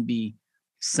permission can be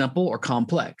simple or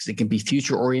complex. It can be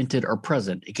future-oriented or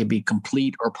present. It can be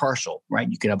complete or partial, right?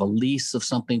 You could have a lease of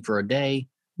something for a day,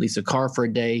 lease a car for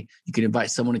a day. You can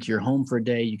invite someone into your home for a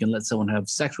day. You can let someone have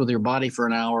sex with your body for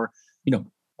an hour,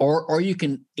 or you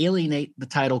can alienate the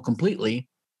title completely,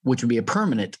 which would be a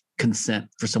permanent consent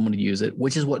for someone to use it,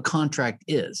 which is what contract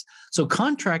is. So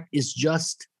contract is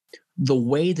just the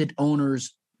way that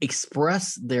owners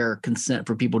express their consent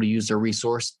for people to use their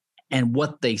resource and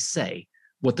what they say,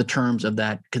 what the terms of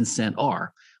that consent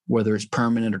are, whether it's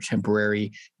permanent or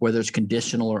temporary, whether it's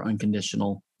conditional or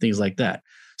unconditional, things like that.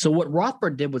 So what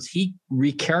Rothbard did was he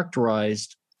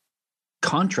recharacterized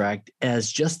contract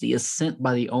as just the assent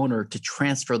by the owner to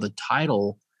transfer the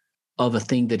title of a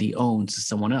thing that he owns to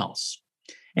someone else.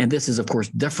 And this is, of course,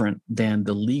 different than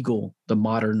the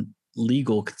modern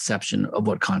legal conception of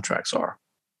what contracts are.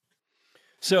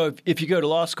 So if you go to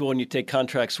law school and you take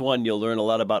Contracts 1, you'll learn a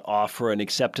lot about offer and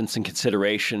acceptance and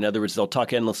consideration. In other words, they'll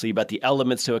talk endlessly about the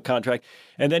elements to a contract.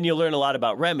 And then you'll learn a lot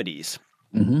about remedies.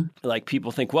 Mm-hmm. Like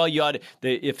people think, well,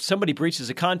 if somebody breaches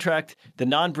a contract, the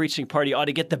non-breaching party ought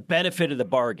to get the benefit of the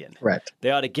bargain. Correct. They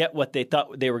ought to get what they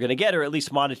thought they were going to get, or at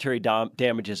least monetary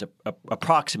damages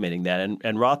approximating that.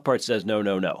 And Rothbard says,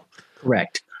 no.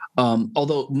 Correct.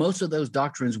 Although most of those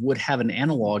doctrines would have an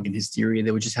analog in his theory,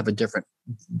 they would just have a different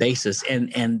basis,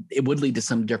 and it would lead to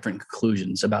some different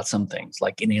conclusions about some things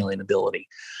like inalienability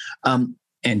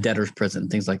and debtor's prison,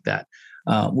 things like that,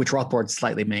 which Rothbard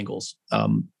slightly mangles.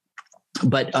 So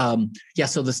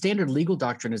the standard legal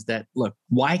doctrine is that, look,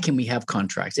 why can we have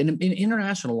contracts? And in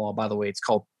international law, by the way, it's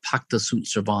called pacta sunt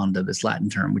servanda, this Latin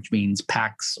term, which means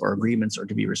pacts or agreements are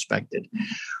to be respected.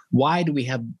 Why do we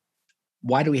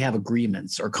have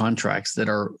agreements or contracts that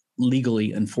are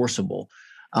legally enforceable?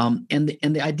 And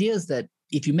the idea is that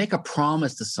if you make a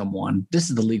promise to someone, this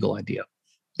is the legal idea.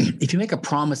 If you make a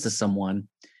promise to someone,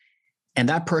 and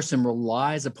that person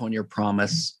relies upon your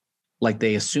promise, like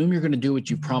they assume you're going to do what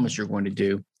you promise you're going to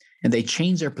do, and they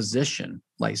change their position,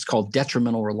 like it's called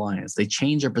detrimental reliance. They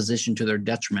change their position to their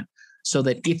detriment so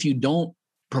that if you don't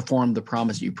perform the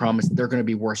promise you promised, they're going to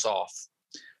be worse off.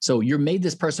 So you're made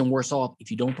this person worse off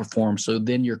if you don't perform. So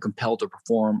then you're compelled to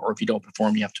perform, or if you don't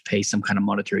perform, you have to pay some kind of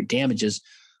monetary damages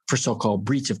for so-called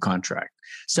breach of contract.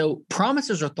 So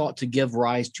promises are thought to give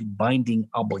rise to binding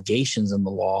obligations in the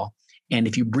law. And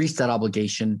if you breach that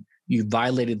obligation, you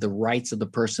violated the rights of the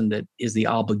person that is the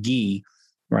obligee,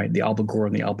 right? The obligor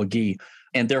and the obligee.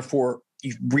 And therefore,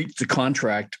 you've breached the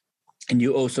contract and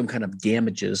you owe some kind of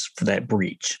damages for that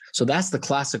breach. So that's the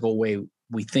classical way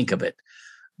we think of it.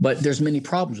 But there's many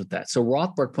problems with that. So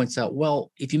Rothbard points out,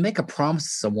 well, if you make a promise to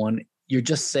someone, you're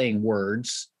just saying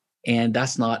words, and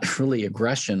that's not really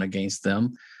aggression against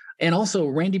them. And also,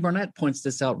 Randy Barnett points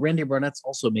this out. Randy Barnett's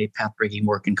also made path-breaking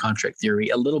work in contract theory,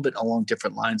 a little bit along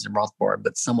different lines than Rothbard,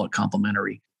 but somewhat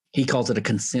complementary. He calls it a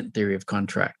consent theory of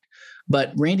contract.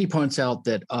 But Randy points out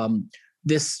that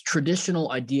this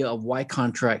traditional idea of why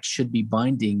contracts should be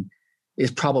binding is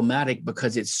problematic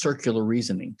because it's circular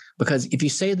reasoning. Because if you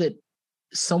say that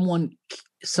someone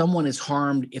is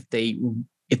harmed if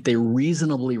they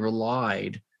reasonably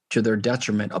relied to their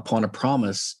detriment upon a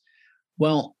promise,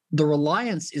 well, the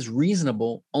reliance is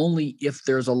reasonable only if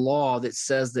there's a law that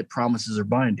says that promises are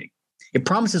binding. If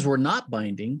promises were not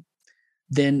binding,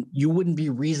 then you wouldn't be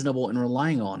reasonable in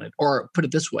relying on it. Or put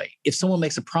it this way, if someone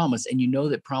makes a promise and you know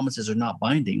that promises are not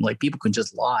binding, like people can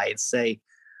just lie and say,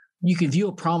 you can view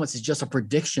a promise as just a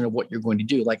prediction of what you're going to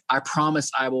do. Like, I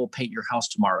promise I will paint your house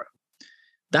tomorrow.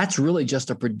 That's really just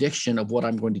a prediction of what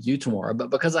I'm going to do tomorrow. But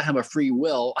because I have a free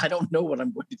will, I don't know what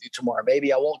I'm going to do tomorrow.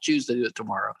 Maybe I won't choose to do it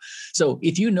tomorrow. So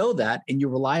if you know that and you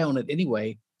rely on it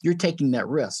anyway, you're taking that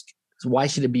risk. So why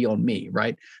should it be on me,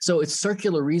 right? So it's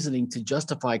circular reasoning to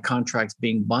justify contracts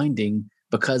being binding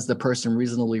because the person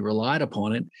reasonably relied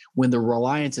upon it, when the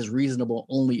reliance is reasonable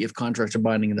only if contracts are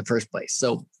binding in the first place.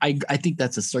 So I think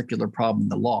that's a circular problem in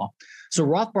the law. So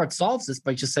Rothbard solves this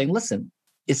by just saying, listen,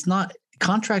 it's not,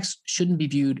 contracts shouldn't be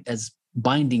viewed as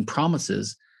binding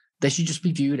promises. They should just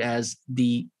be viewed as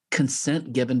the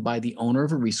consent given by the owner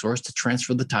of a resource to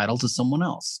transfer the title to someone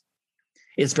else.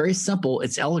 It's very simple,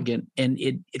 it's elegant, and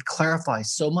it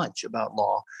clarifies so much about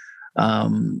law.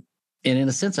 And in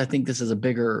a sense, I think this is a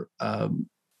bigger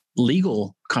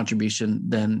legal contribution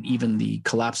than even the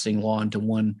collapsing law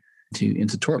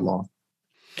into tort law.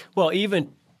 Well,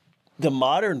 even the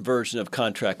modern version of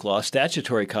contract law,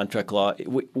 statutory contract law,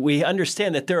 we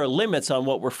understand that there are limits on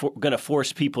what we're going to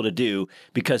force people to do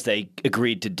because they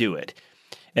agreed to do it.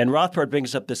 And Rothbard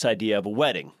brings up this idea of a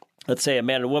wedding. Let's say a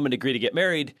man and a woman agree to get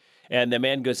married, and the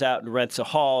man goes out and rents a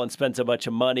hall and spends a bunch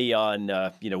of money on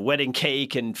wedding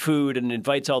cake and food and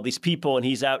invites all these people. And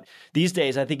he's out these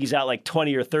days, I think he's out like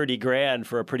 20 or 30 grand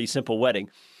for a pretty simple wedding.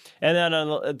 And then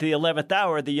on the 11th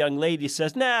hour, the young lady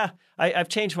says, nah, I've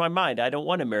changed my mind. I don't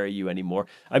want to marry you anymore.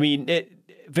 I mean,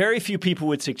 very few people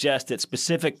would suggest that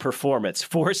specific performance,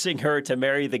 forcing her to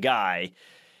marry the guy,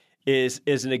 is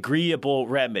an agreeable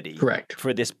remedy. Correct.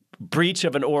 For this breach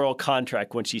of an oral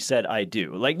contract when she said, I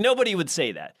do. Like, nobody would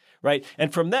say that. Right.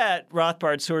 And from that,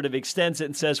 Rothbard sort of extends it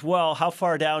and says, well, how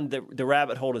far down the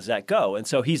rabbit hole does that go? And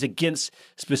so he's against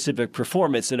specific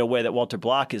performance in a way that Walter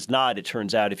Block is not, it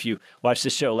turns out, if you watched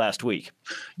this show last week.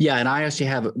 Yeah. And I actually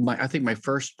have I think my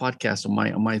first podcast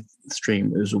on my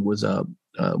stream was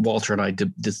Walter and I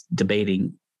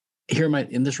debating here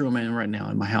in this room I'm in right now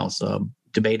in my house,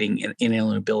 debating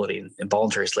inalienability and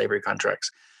involuntary slavery contracts.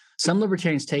 Some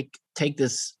libertarians take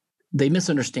this. They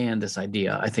misunderstand this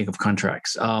idea, I think, of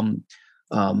contracts. So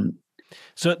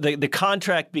the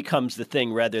contract becomes the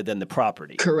thing rather than the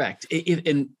property. Correct.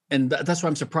 And that's why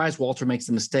I'm surprised Walter makes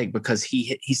the mistake, because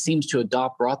he seems to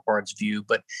adopt Rothbard's view,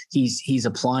 but he's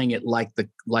applying it like the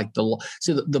law.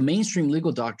 So the mainstream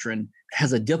legal doctrine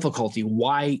has a difficulty.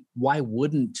 Why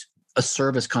wouldn't a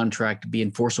service contract be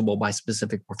enforceable by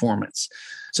specific performance?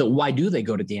 So why do they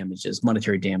go to damages,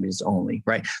 monetary damages only,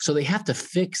 right? So they have to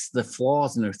fix the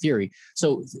flaws in their theory.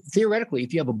 So theoretically,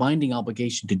 if you have a binding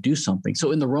obligation to do something,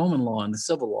 so in the Roman law and the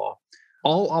civil law,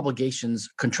 all obligations,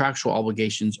 contractual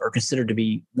obligations, are considered to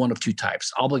be one of two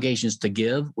types: obligations to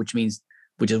give, which is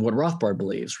what Rothbard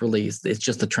believes, really it's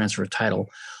just the transfer of title,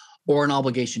 or an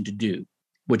obligation to do,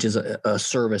 which is a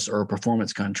service or a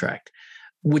performance contract.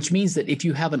 Which means that if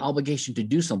you have an obligation to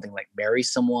do something like marry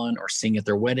someone or sing at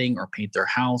their wedding or paint their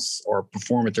house or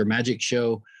perform at their magic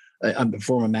show,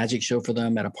 perform a magic show for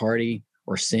them at a party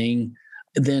or sing,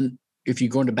 then if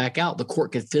you're going to back out, the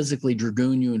court could physically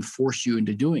dragoon you and force you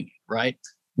into doing it, right?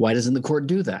 Why doesn't the court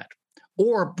do that?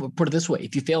 Or put it this way,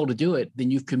 if you fail to do it, then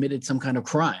you've committed some kind of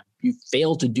crime. You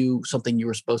failed to do something you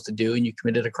were supposed to do and you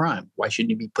committed a crime. Why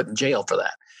shouldn't you be put in jail for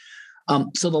that?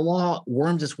 So the law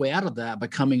worms its way out of that by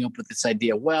coming up with this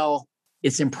idea, well,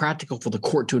 it's impractical for the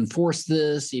court to enforce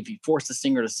this. If you force the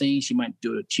singer to sing, she might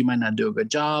not do a good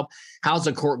job. How's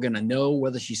the court going to know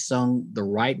whether she sung the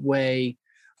right way?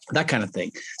 That kind of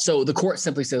thing. So the court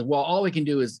simply says, well, all we can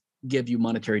do is give you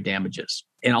monetary damages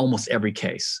in almost every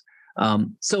case.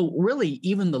 So really,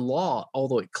 even the law,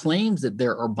 although it claims that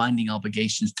there are binding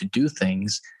obligations to do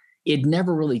things, it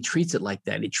never really treats it like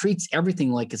that. It treats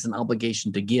everything like it's an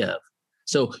obligation to give.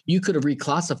 So you could have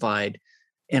reclassified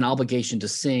an obligation to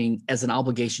sing as an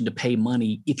obligation to pay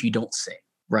money if you don't sing,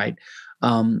 right?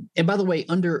 And by the way,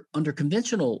 under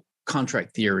conventional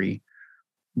contract theory,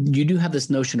 you do have this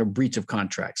notion of breach of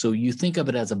contract. So you think of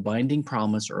it as a binding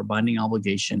promise or a binding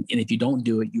obligation. And if you don't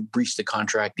do it, you breach the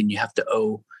contract and you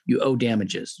owe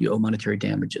damages, you owe monetary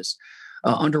damages.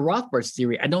 Under Rothbard's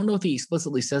theory, I don't know if he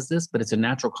explicitly says this, but it's a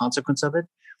natural consequence of it.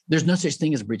 There's no such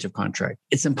thing as a breach of contract.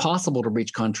 It's impossible to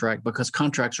breach contract because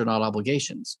contracts are not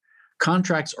obligations.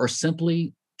 Contracts are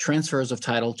simply transfers of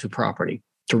title to property,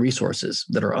 to resources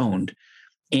that are owned.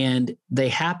 And they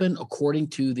happen according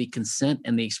to the consent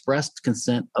and the expressed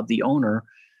consent of the owner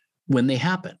when they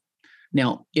happen.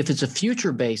 Now, if it's a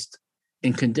future-based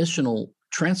and conditional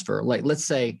transfer, like let's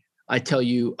say I tell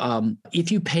you,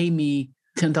 if you pay me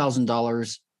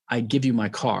 $10,000, I give you my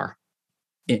car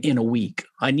in a week.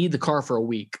 I need the car for a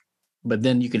week, but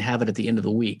then you can have it at the end of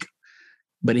the week.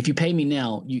 But if you pay me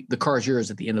now, the car is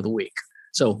yours at the end of the week.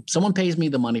 So someone pays me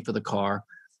the money for the car.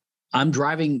 I'm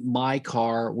driving my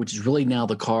car, which is really now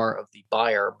the car of the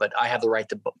buyer, but I have the right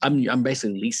to. I'm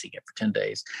basically leasing it for 10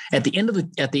 days. At the end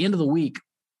of the week,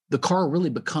 the car really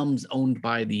becomes owned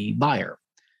by the buyer.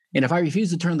 And if I refuse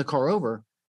to turn the car over,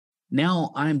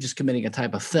 now I'm just committing a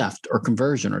type of theft or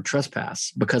conversion or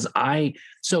trespass because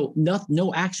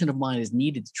no action of mine is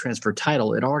needed to transfer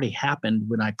title. It already happened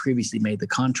when I previously made the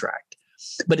contract,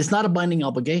 but it's not a binding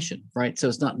obligation, right? So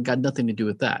it's got nothing to do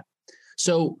with that.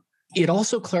 So it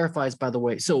also clarifies, by the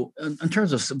way, so in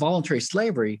terms of voluntary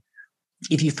slavery,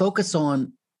 if you focus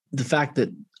on the fact that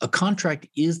a contract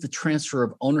is the transfer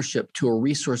of ownership to a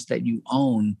resource that you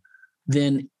own,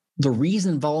 then the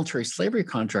reason voluntary slavery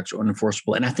contracts are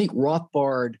unenforceable, and I think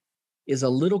Rothbard is a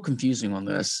little confusing on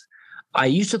this. I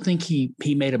used to think he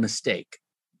made a mistake,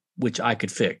 which I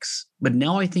could fix, but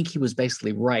now I think he was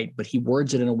basically right, but he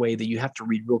words it in a way that you have to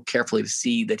read real carefully to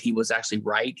see that he was actually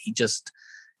right.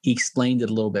 He explained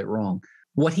it a little bit wrong.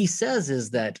 What he says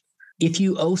is that if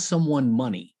you owe someone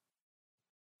money,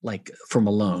 like from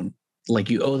a loan, like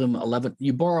you owe them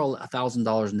you borrow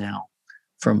 $1,000 now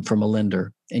from a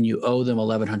lender, and you owe them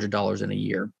 $1,100 in a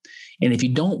year. And if you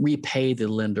don't repay the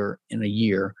lender in a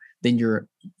year, then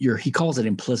he calls it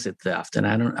implicit theft. And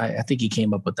I think he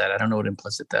came up with that. I don't know what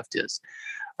implicit theft is.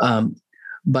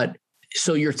 But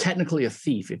so you're technically a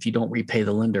thief if you don't repay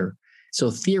the lender. So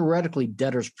theoretically,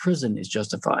 debtor's prison is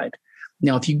justified.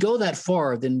 Now, if you go that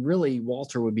far, then really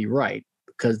Walter would be right,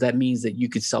 because that means that you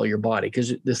could sell your body.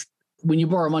 Because when you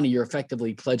borrow money, you're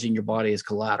effectively pledging your body as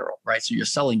collateral, right? So you're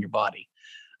selling your body.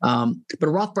 But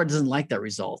Rothbard doesn't like that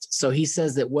result. So he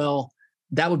says that, well,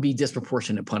 that would be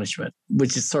disproportionate punishment,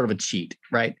 which is sort of a cheat,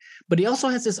 right? But he also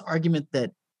has this argument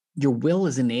that your will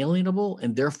is inalienable,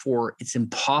 and therefore it's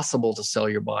impossible to sell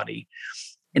your body.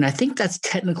 And I think that's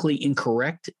technically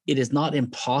incorrect. It is not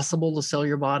impossible to sell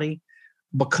your body,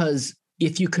 because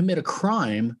if you commit a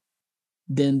crime,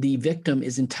 then the victim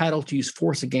is entitled to use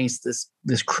force against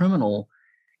this criminal,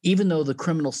 even though the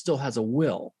criminal still has a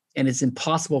will. And it's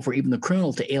impossible for even the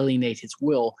criminal to alienate his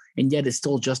will, and yet it's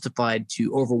still justified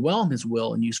to overwhelm his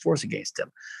will and use force against him.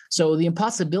 So the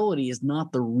impossibility is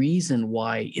not the reason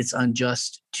why it's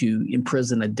unjust to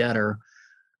imprison a debtor.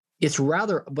 It's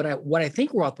rather, what I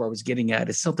think Rothbard was getting at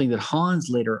is something that Hans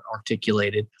later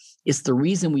articulated. It's the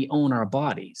reason we own our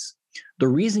bodies. The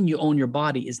reason you own your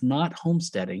body is not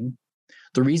homesteading.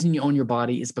 The reason you own your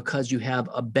body is because you have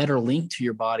a better link to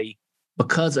your body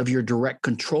because of your direct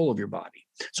control of your body.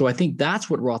 So I think that's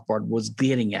what Rothbard was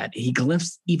getting at. He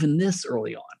glimpsed even this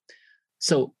early on.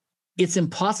 So it's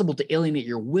impossible to alienate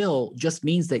your will just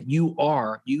means that you,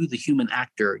 the human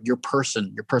actor, your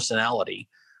person, your personality,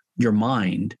 your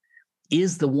mind,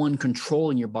 is the one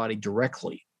controlling your body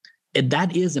directly. And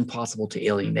that is impossible to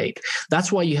alienate.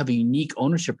 That's why you have a unique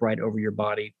ownership right over your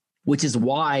body, which is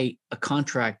why a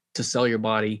contract to sell your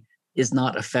body is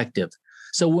not effective.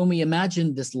 So when we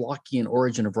imagine this Lockean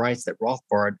origin of rights that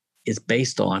Rothbard is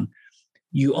based on,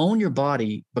 you own your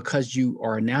body because you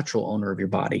are a natural owner of your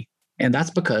body. And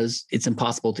that's because it's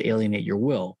impossible to alienate your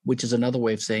will, which is another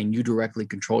way of saying you directly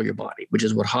control your body, which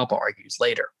is what Hoppe argues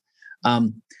later.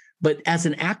 But as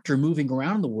an actor moving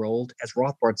around the world, as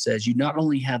Rothbard says, you not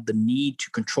only have the need to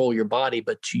control your body,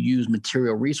 but to use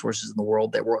material resources in the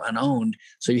world that were unowned.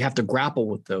 So you have to grapple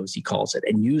with those, he calls it,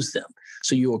 and use them.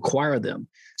 So you acquire them.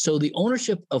 So the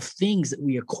ownership of things that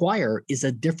we acquire is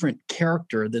a different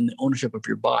character than the ownership of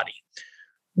your body.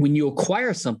 When you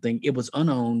acquire something, it was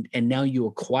unowned, and now you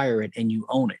acquire it and you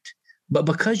own it. But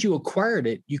because you acquired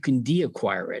it, you can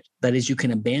deacquire it. That is, you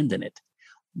can abandon it,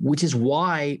 which is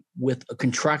why with a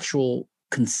contractual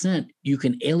consent, you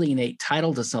can alienate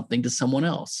title to something to someone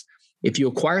else. If you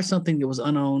acquire something that was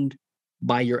unowned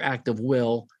by your act of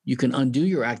will, you can undo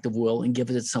your act of will and give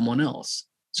it to someone else.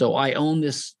 So I own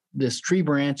this tree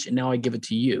branch, and now I give it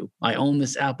to you. I own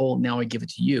this apple, now I give it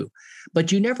to you.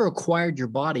 But you never acquired your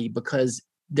body because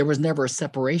there was never a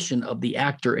separation of the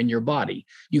actor in your body.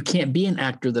 You can't be an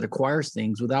actor that acquires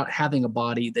things without having a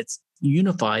body that's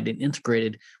unified and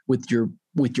integrated with your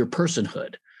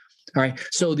personhood. All right.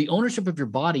 So the ownership of your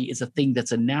body is a thing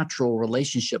that's a natural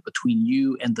relationship between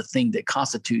you and the thing that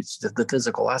constitutes the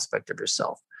physical aspect of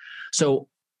yourself. So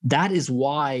that is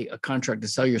why a contract to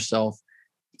sell yourself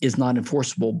is not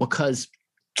enforceable, because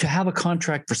to have a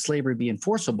contract for slavery be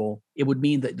enforceable, it would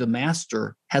mean that the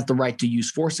master has the right to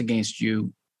use force against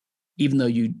you, even though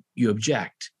you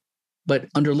object. But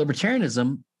under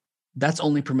libertarianism, that's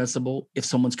only permissible if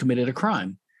someone's committed a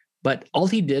crime. But all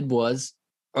he did was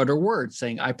utter words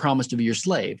saying, I promise to be your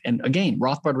slave. And again,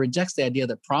 Rothbard rejects the idea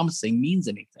that promising means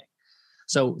anything.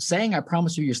 So saying I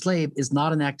promise to be your slave is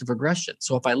not an act of aggression.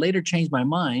 So if I later change my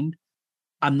mind,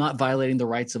 I'm not violating the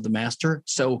rights of the master.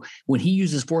 So when he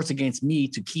uses force against me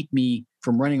to keep me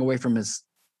from running away from his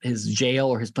jail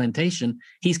or his plantation,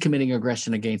 he's committing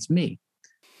aggression against me.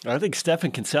 I think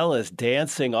Stephan Kinsella is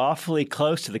dancing awfully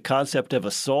close to the concept of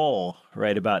a soul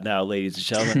right about now, ladies and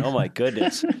gentlemen. Oh my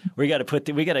goodness, we got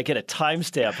to get a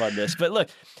timestamp on this. But look,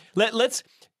 let's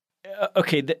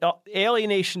the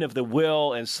alienation of the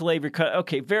will and slavery.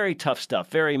 Okay, very tough stuff,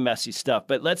 very messy stuff.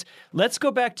 But let's go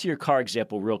back to your car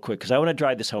example real quick, because I want to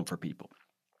drive this home for people.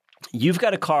 You've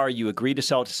got a car, you agree to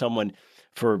sell it to someone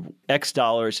for X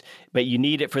dollars, but you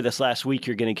need it for this last week.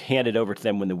 You're going to hand it over to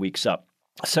them when the week's up.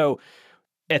 So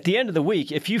at the end of the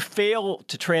week, if you fail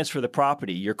to transfer the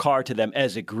property, your car, to them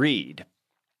as agreed,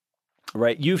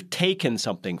 right, you've taken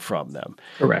something from them.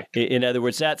 Correct. In other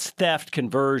words, that's theft,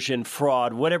 conversion,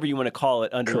 fraud, whatever you want to call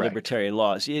it under Correct. libertarian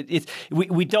laws.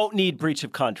 We don't need breach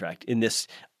of contract in this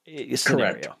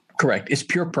scenario. Correct. It's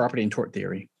pure property and tort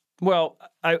theory. Well,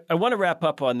 I want to wrap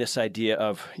up on this idea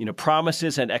of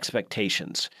promises and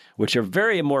expectations, which are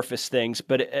very amorphous things,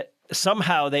 but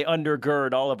somehow they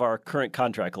undergird all of our current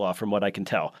contract law, from what I can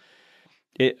tell.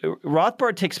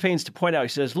 Rothbard takes pains to point out, he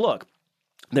says, look,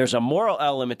 there's a moral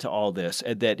element to all this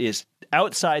that is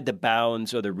outside the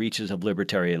bounds or the reaches of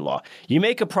libertarian law. You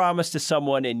make a promise to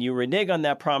someone and you renege on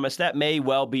that promise, that may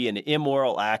well be an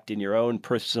immoral act in your own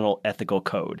personal ethical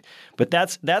code. But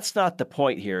that's not the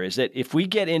point here, is that if we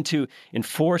get into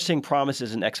enforcing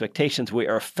promises and expectations, we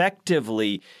are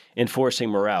effectively enforcing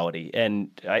morality. And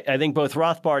I think both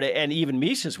Rothbard and even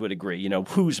Mises would agree,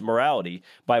 whose morality?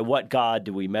 By what God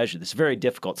do we measure this? Very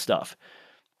difficult stuff.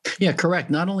 Yeah, correct.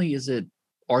 Not only is it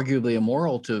arguably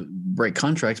immoral to break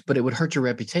contracts, but it would hurt your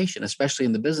reputation, especially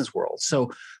in the business world.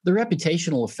 So the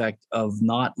reputational effect of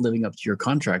not living up to your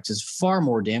contracts is far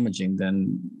more damaging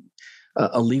than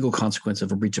a legal consequence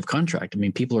of a breach of contract. I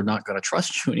mean, people are not going to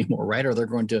trust you anymore, right? Or they're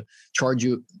going to charge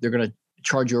you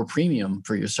a premium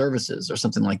for your services or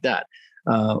something like that,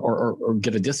 or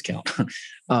get a discount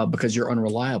because you're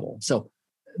unreliable. So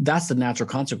that's the natural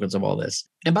consequence of all this.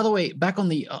 And by the way, back on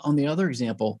the other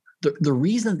example, the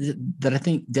reason that I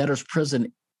think debtor's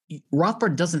prison,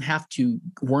 Rothbard doesn't have to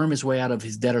worm his way out of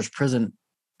his debtor's prison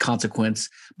consequence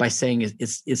by saying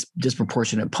it's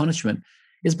disproportionate punishment,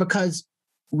 is because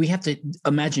we have to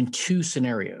imagine two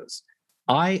scenarios.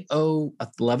 I owe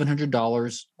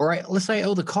 $1,100, or let's say I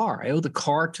owe the car. I owe the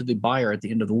car to the buyer at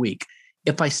the end of the week.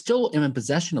 If I still am in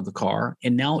possession of the car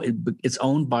and now it's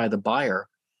owned by the buyer,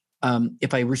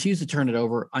 if I refuse to turn it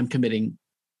over, I'm committing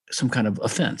some kind of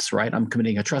offense, right? I'm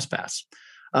committing a trespass.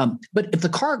 But if the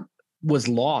car was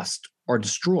lost or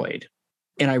destroyed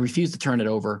and I refuse to turn it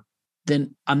over,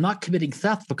 then I'm not committing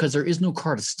theft because there is no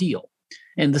car to steal.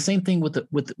 And the same thing with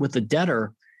the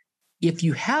debtor. If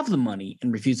you have the money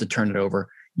and refuse to turn it over,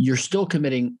 you're still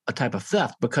committing a type of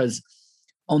theft, because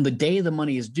on the day the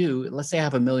money is due, let's say I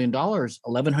have $1 million,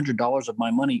 $1,100 of my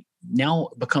money now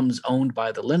becomes owned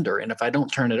by the lender. And if I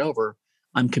don't turn it over,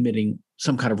 I'm committing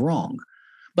some kind of wrong.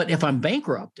 But if I'm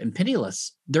bankrupt and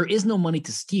penniless, there is no money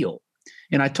to steal.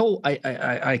 And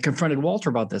I confronted Walter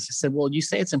about this. I said, well, you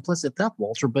say it's implicit theft,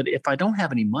 Walter, but if I don't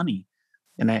have any money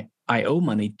and I owe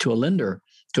money to a lender,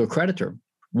 to a creditor,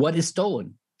 what is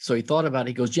stolen? So he thought about it.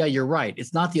 He goes, yeah, you're right.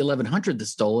 It's not the 1,100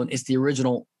 that's stolen. It's the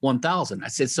original 1,000. I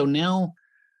said, so now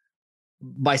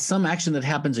by some action that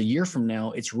happens a year from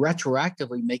now, it's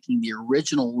retroactively making the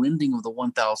original lending of the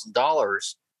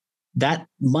 $1,000. That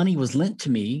money was lent to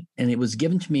me and it was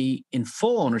given to me in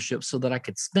full ownership so that I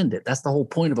could spend it. That's the whole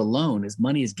point of a loan, is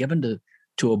money is given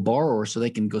to a borrower so they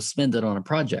can go spend it on a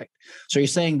project. So you're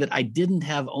saying that I didn't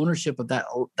have ownership of that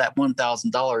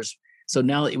 $1,000. So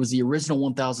now it was the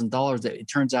original $1,000 that it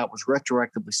turns out was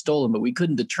retroactively stolen, but we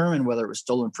couldn't determine whether it was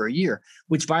stolen for a year,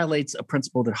 which violates a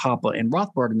principle that Hoppe and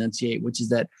Rothbard enunciate, which is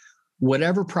that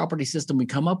whatever property system we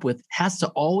come up with has to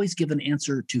always give an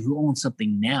answer to who owns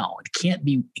something now. It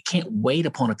can't wait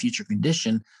upon a future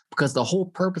condition, because the whole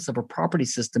purpose of a property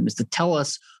system is to tell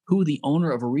us who the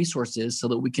owner of a resource is so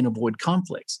that we can avoid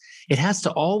conflicts. It has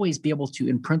to always be able to,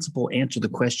 in principle, answer the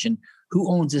question,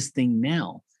 who owns this thing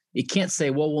now? It can't say,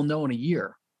 well, we'll know in a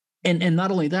year. And not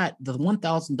only that, the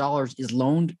 $1,000 is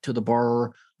loaned to the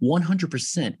borrower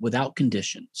 100% without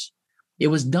conditions. It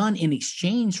was done in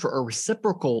exchange for a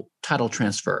reciprocal title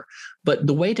transfer. But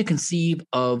the way to conceive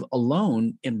of a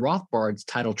loan in Rothbard's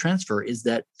title transfer is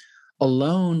that a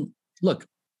loan, look,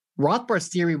 Rothbard's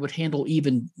theory would handle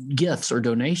even gifts or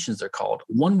donations, they're called,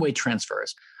 one-way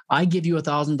transfers. I give you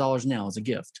 $1,000 now as a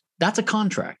gift. That's a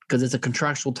contract because it's a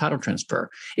contractual title transfer.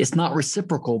 It's not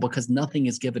reciprocal because nothing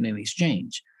is given in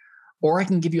exchange. Or I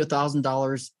can give you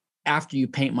 $1,000 after you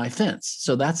paint my fence.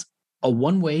 So that's a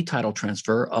one-way title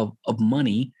transfer of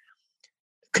money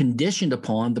conditioned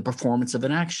upon the performance of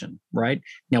an action, right?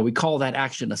 Now, we call that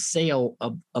action a sale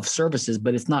of services,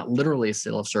 but it's not literally a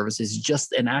sale of services. It's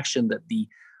just an action that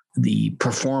the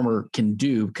performer can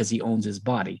do because he owns his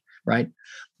body, right?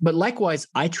 But likewise,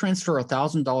 I transfer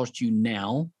 $1,000 to you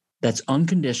now that's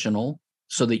unconditional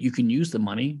so that you can use the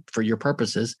money for your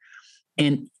purposes.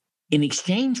 And in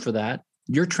exchange for that,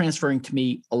 you're transferring to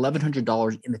me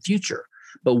 $1,100 in the future.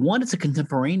 But one, it's a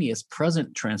contemporaneous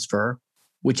present transfer,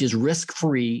 which is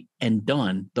risk-free and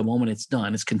done the moment it's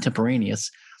done. It's contemporaneous.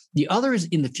 The other is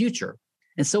in the future.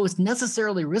 And so it's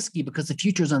necessarily risky because the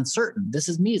future is uncertain. This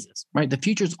is Mises, right? The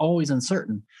future is always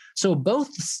uncertain. So both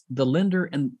the lender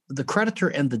and the creditor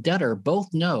and the debtor both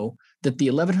know that the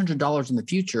 $1,100 in the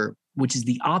future, which is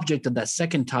the object of that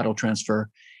second title transfer,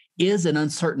 is an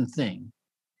uncertain thing,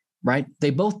 right? They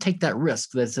both take that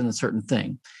risk that it's an uncertain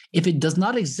thing. If it does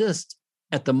not exist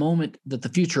at the moment that the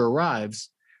future arrives,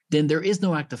 then there is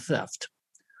no act of theft.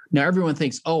 Now, everyone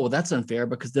thinks, oh, well, that's unfair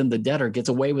because then the debtor gets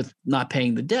away with not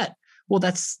paying the debt. Well,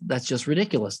 that's just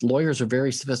ridiculous. Lawyers are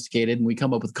very sophisticated and we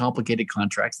come up with complicated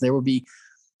contracts. There will be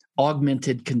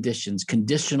augmented conditions,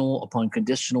 conditional upon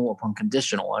conditional upon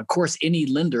conditional. Of course, any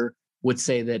lender would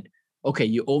say that, okay,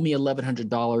 you owe me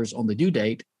 $1,100 on the due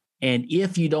date. And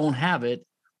if you don't have it,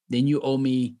 then you owe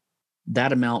me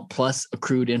that amount plus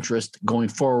accrued interest going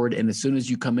forward. And as soon as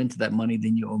you come into that money,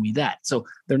 then you owe me that. So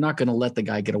they're not going to let the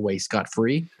guy get away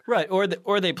scot-free. Right.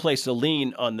 Or they place a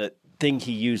lien on the thing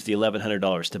he used the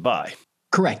 $1,100 to buy.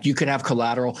 Correct. You could have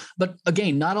collateral. But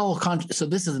again, not all so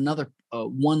this is another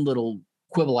one little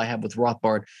quibble I have with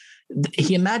Rothbard.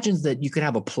 He imagines that you could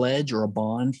have a pledge or a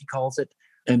bond, he calls it.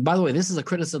 And by the way, this is a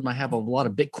criticism I have of a lot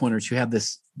of Bitcoiners who have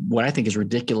this, what I think is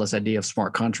ridiculous idea of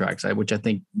smart contracts, which I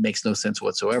think makes no sense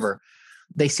whatsoever.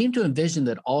 They seem to envision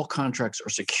that all contracts are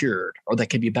secured or that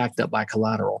can be backed up by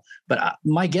collateral. But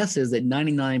my guess is that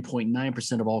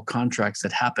 99.9% of all contracts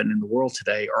that happen in the world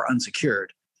today are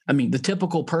unsecured. I mean, the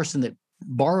typical person that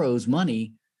borrows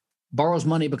money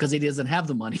because he doesn't have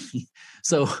the money.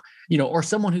 So, or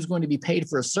someone who's going to be paid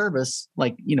for a service,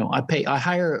 like, I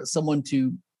hire someone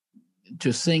to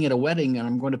sing at a wedding and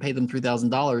I'm going to pay them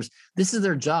 $3,000. This is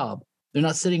their job. They're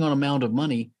not sitting on a mound of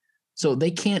money. So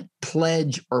they can't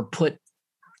pledge or put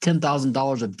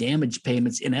 $10,000 of damage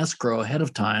payments in escrow ahead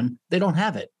of time. They don't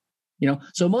have it.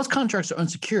 So most contracts are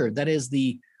unsecured. That is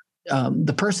the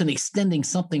person extending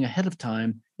something ahead of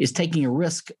time is taking a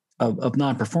risk of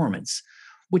non-performance,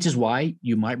 which is why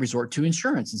you might resort to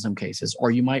insurance in some cases, or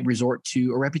you might resort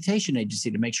to a reputation agency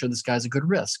to make sure this guy's a good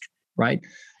risk, right?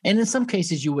 And in some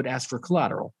cases, you would ask for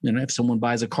collateral. If someone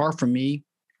buys a car from me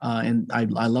and I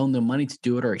loan them money to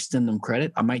do it or extend them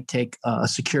credit, I might take a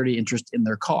security interest in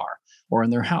their car or in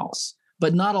their house.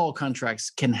 But not all contracts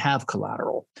can have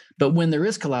collateral. But when there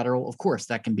is collateral, of course,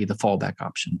 that can be the fallback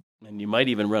option. And you might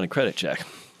even run a credit check.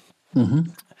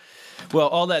 Mm-hmm. Well,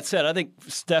 all that said, I think,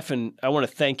 Stefan, I want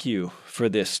to thank you for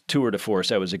this tour de force.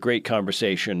 That was a great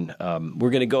conversation. We're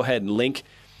going to go ahead and link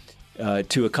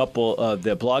to a couple of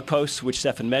the blog posts, which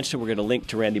Stephan mentioned. We're going to link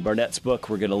to Randy Barnett's book.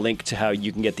 We're going to link to how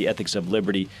you can get the Ethics of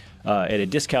Liberty at a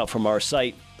discount from our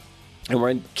site. And we're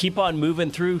going to keep on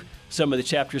moving through some of the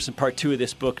chapters in part 2 of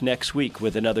this book next week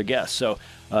with another guest. So,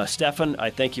 Stephan, I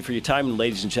thank you for your time. And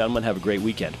ladies and gentlemen, have a great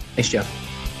weekend. Thanks, Jeff.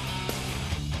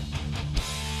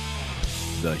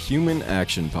 The Human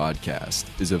Action Podcast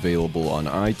is available on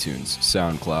iTunes,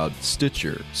 SoundCloud,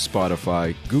 Stitcher,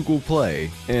 Spotify, Google Play,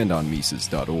 and on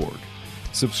Mises.org.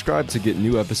 Subscribe to get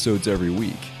new episodes every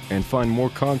week and find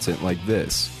more content like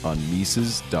this on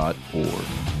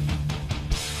Mises.org.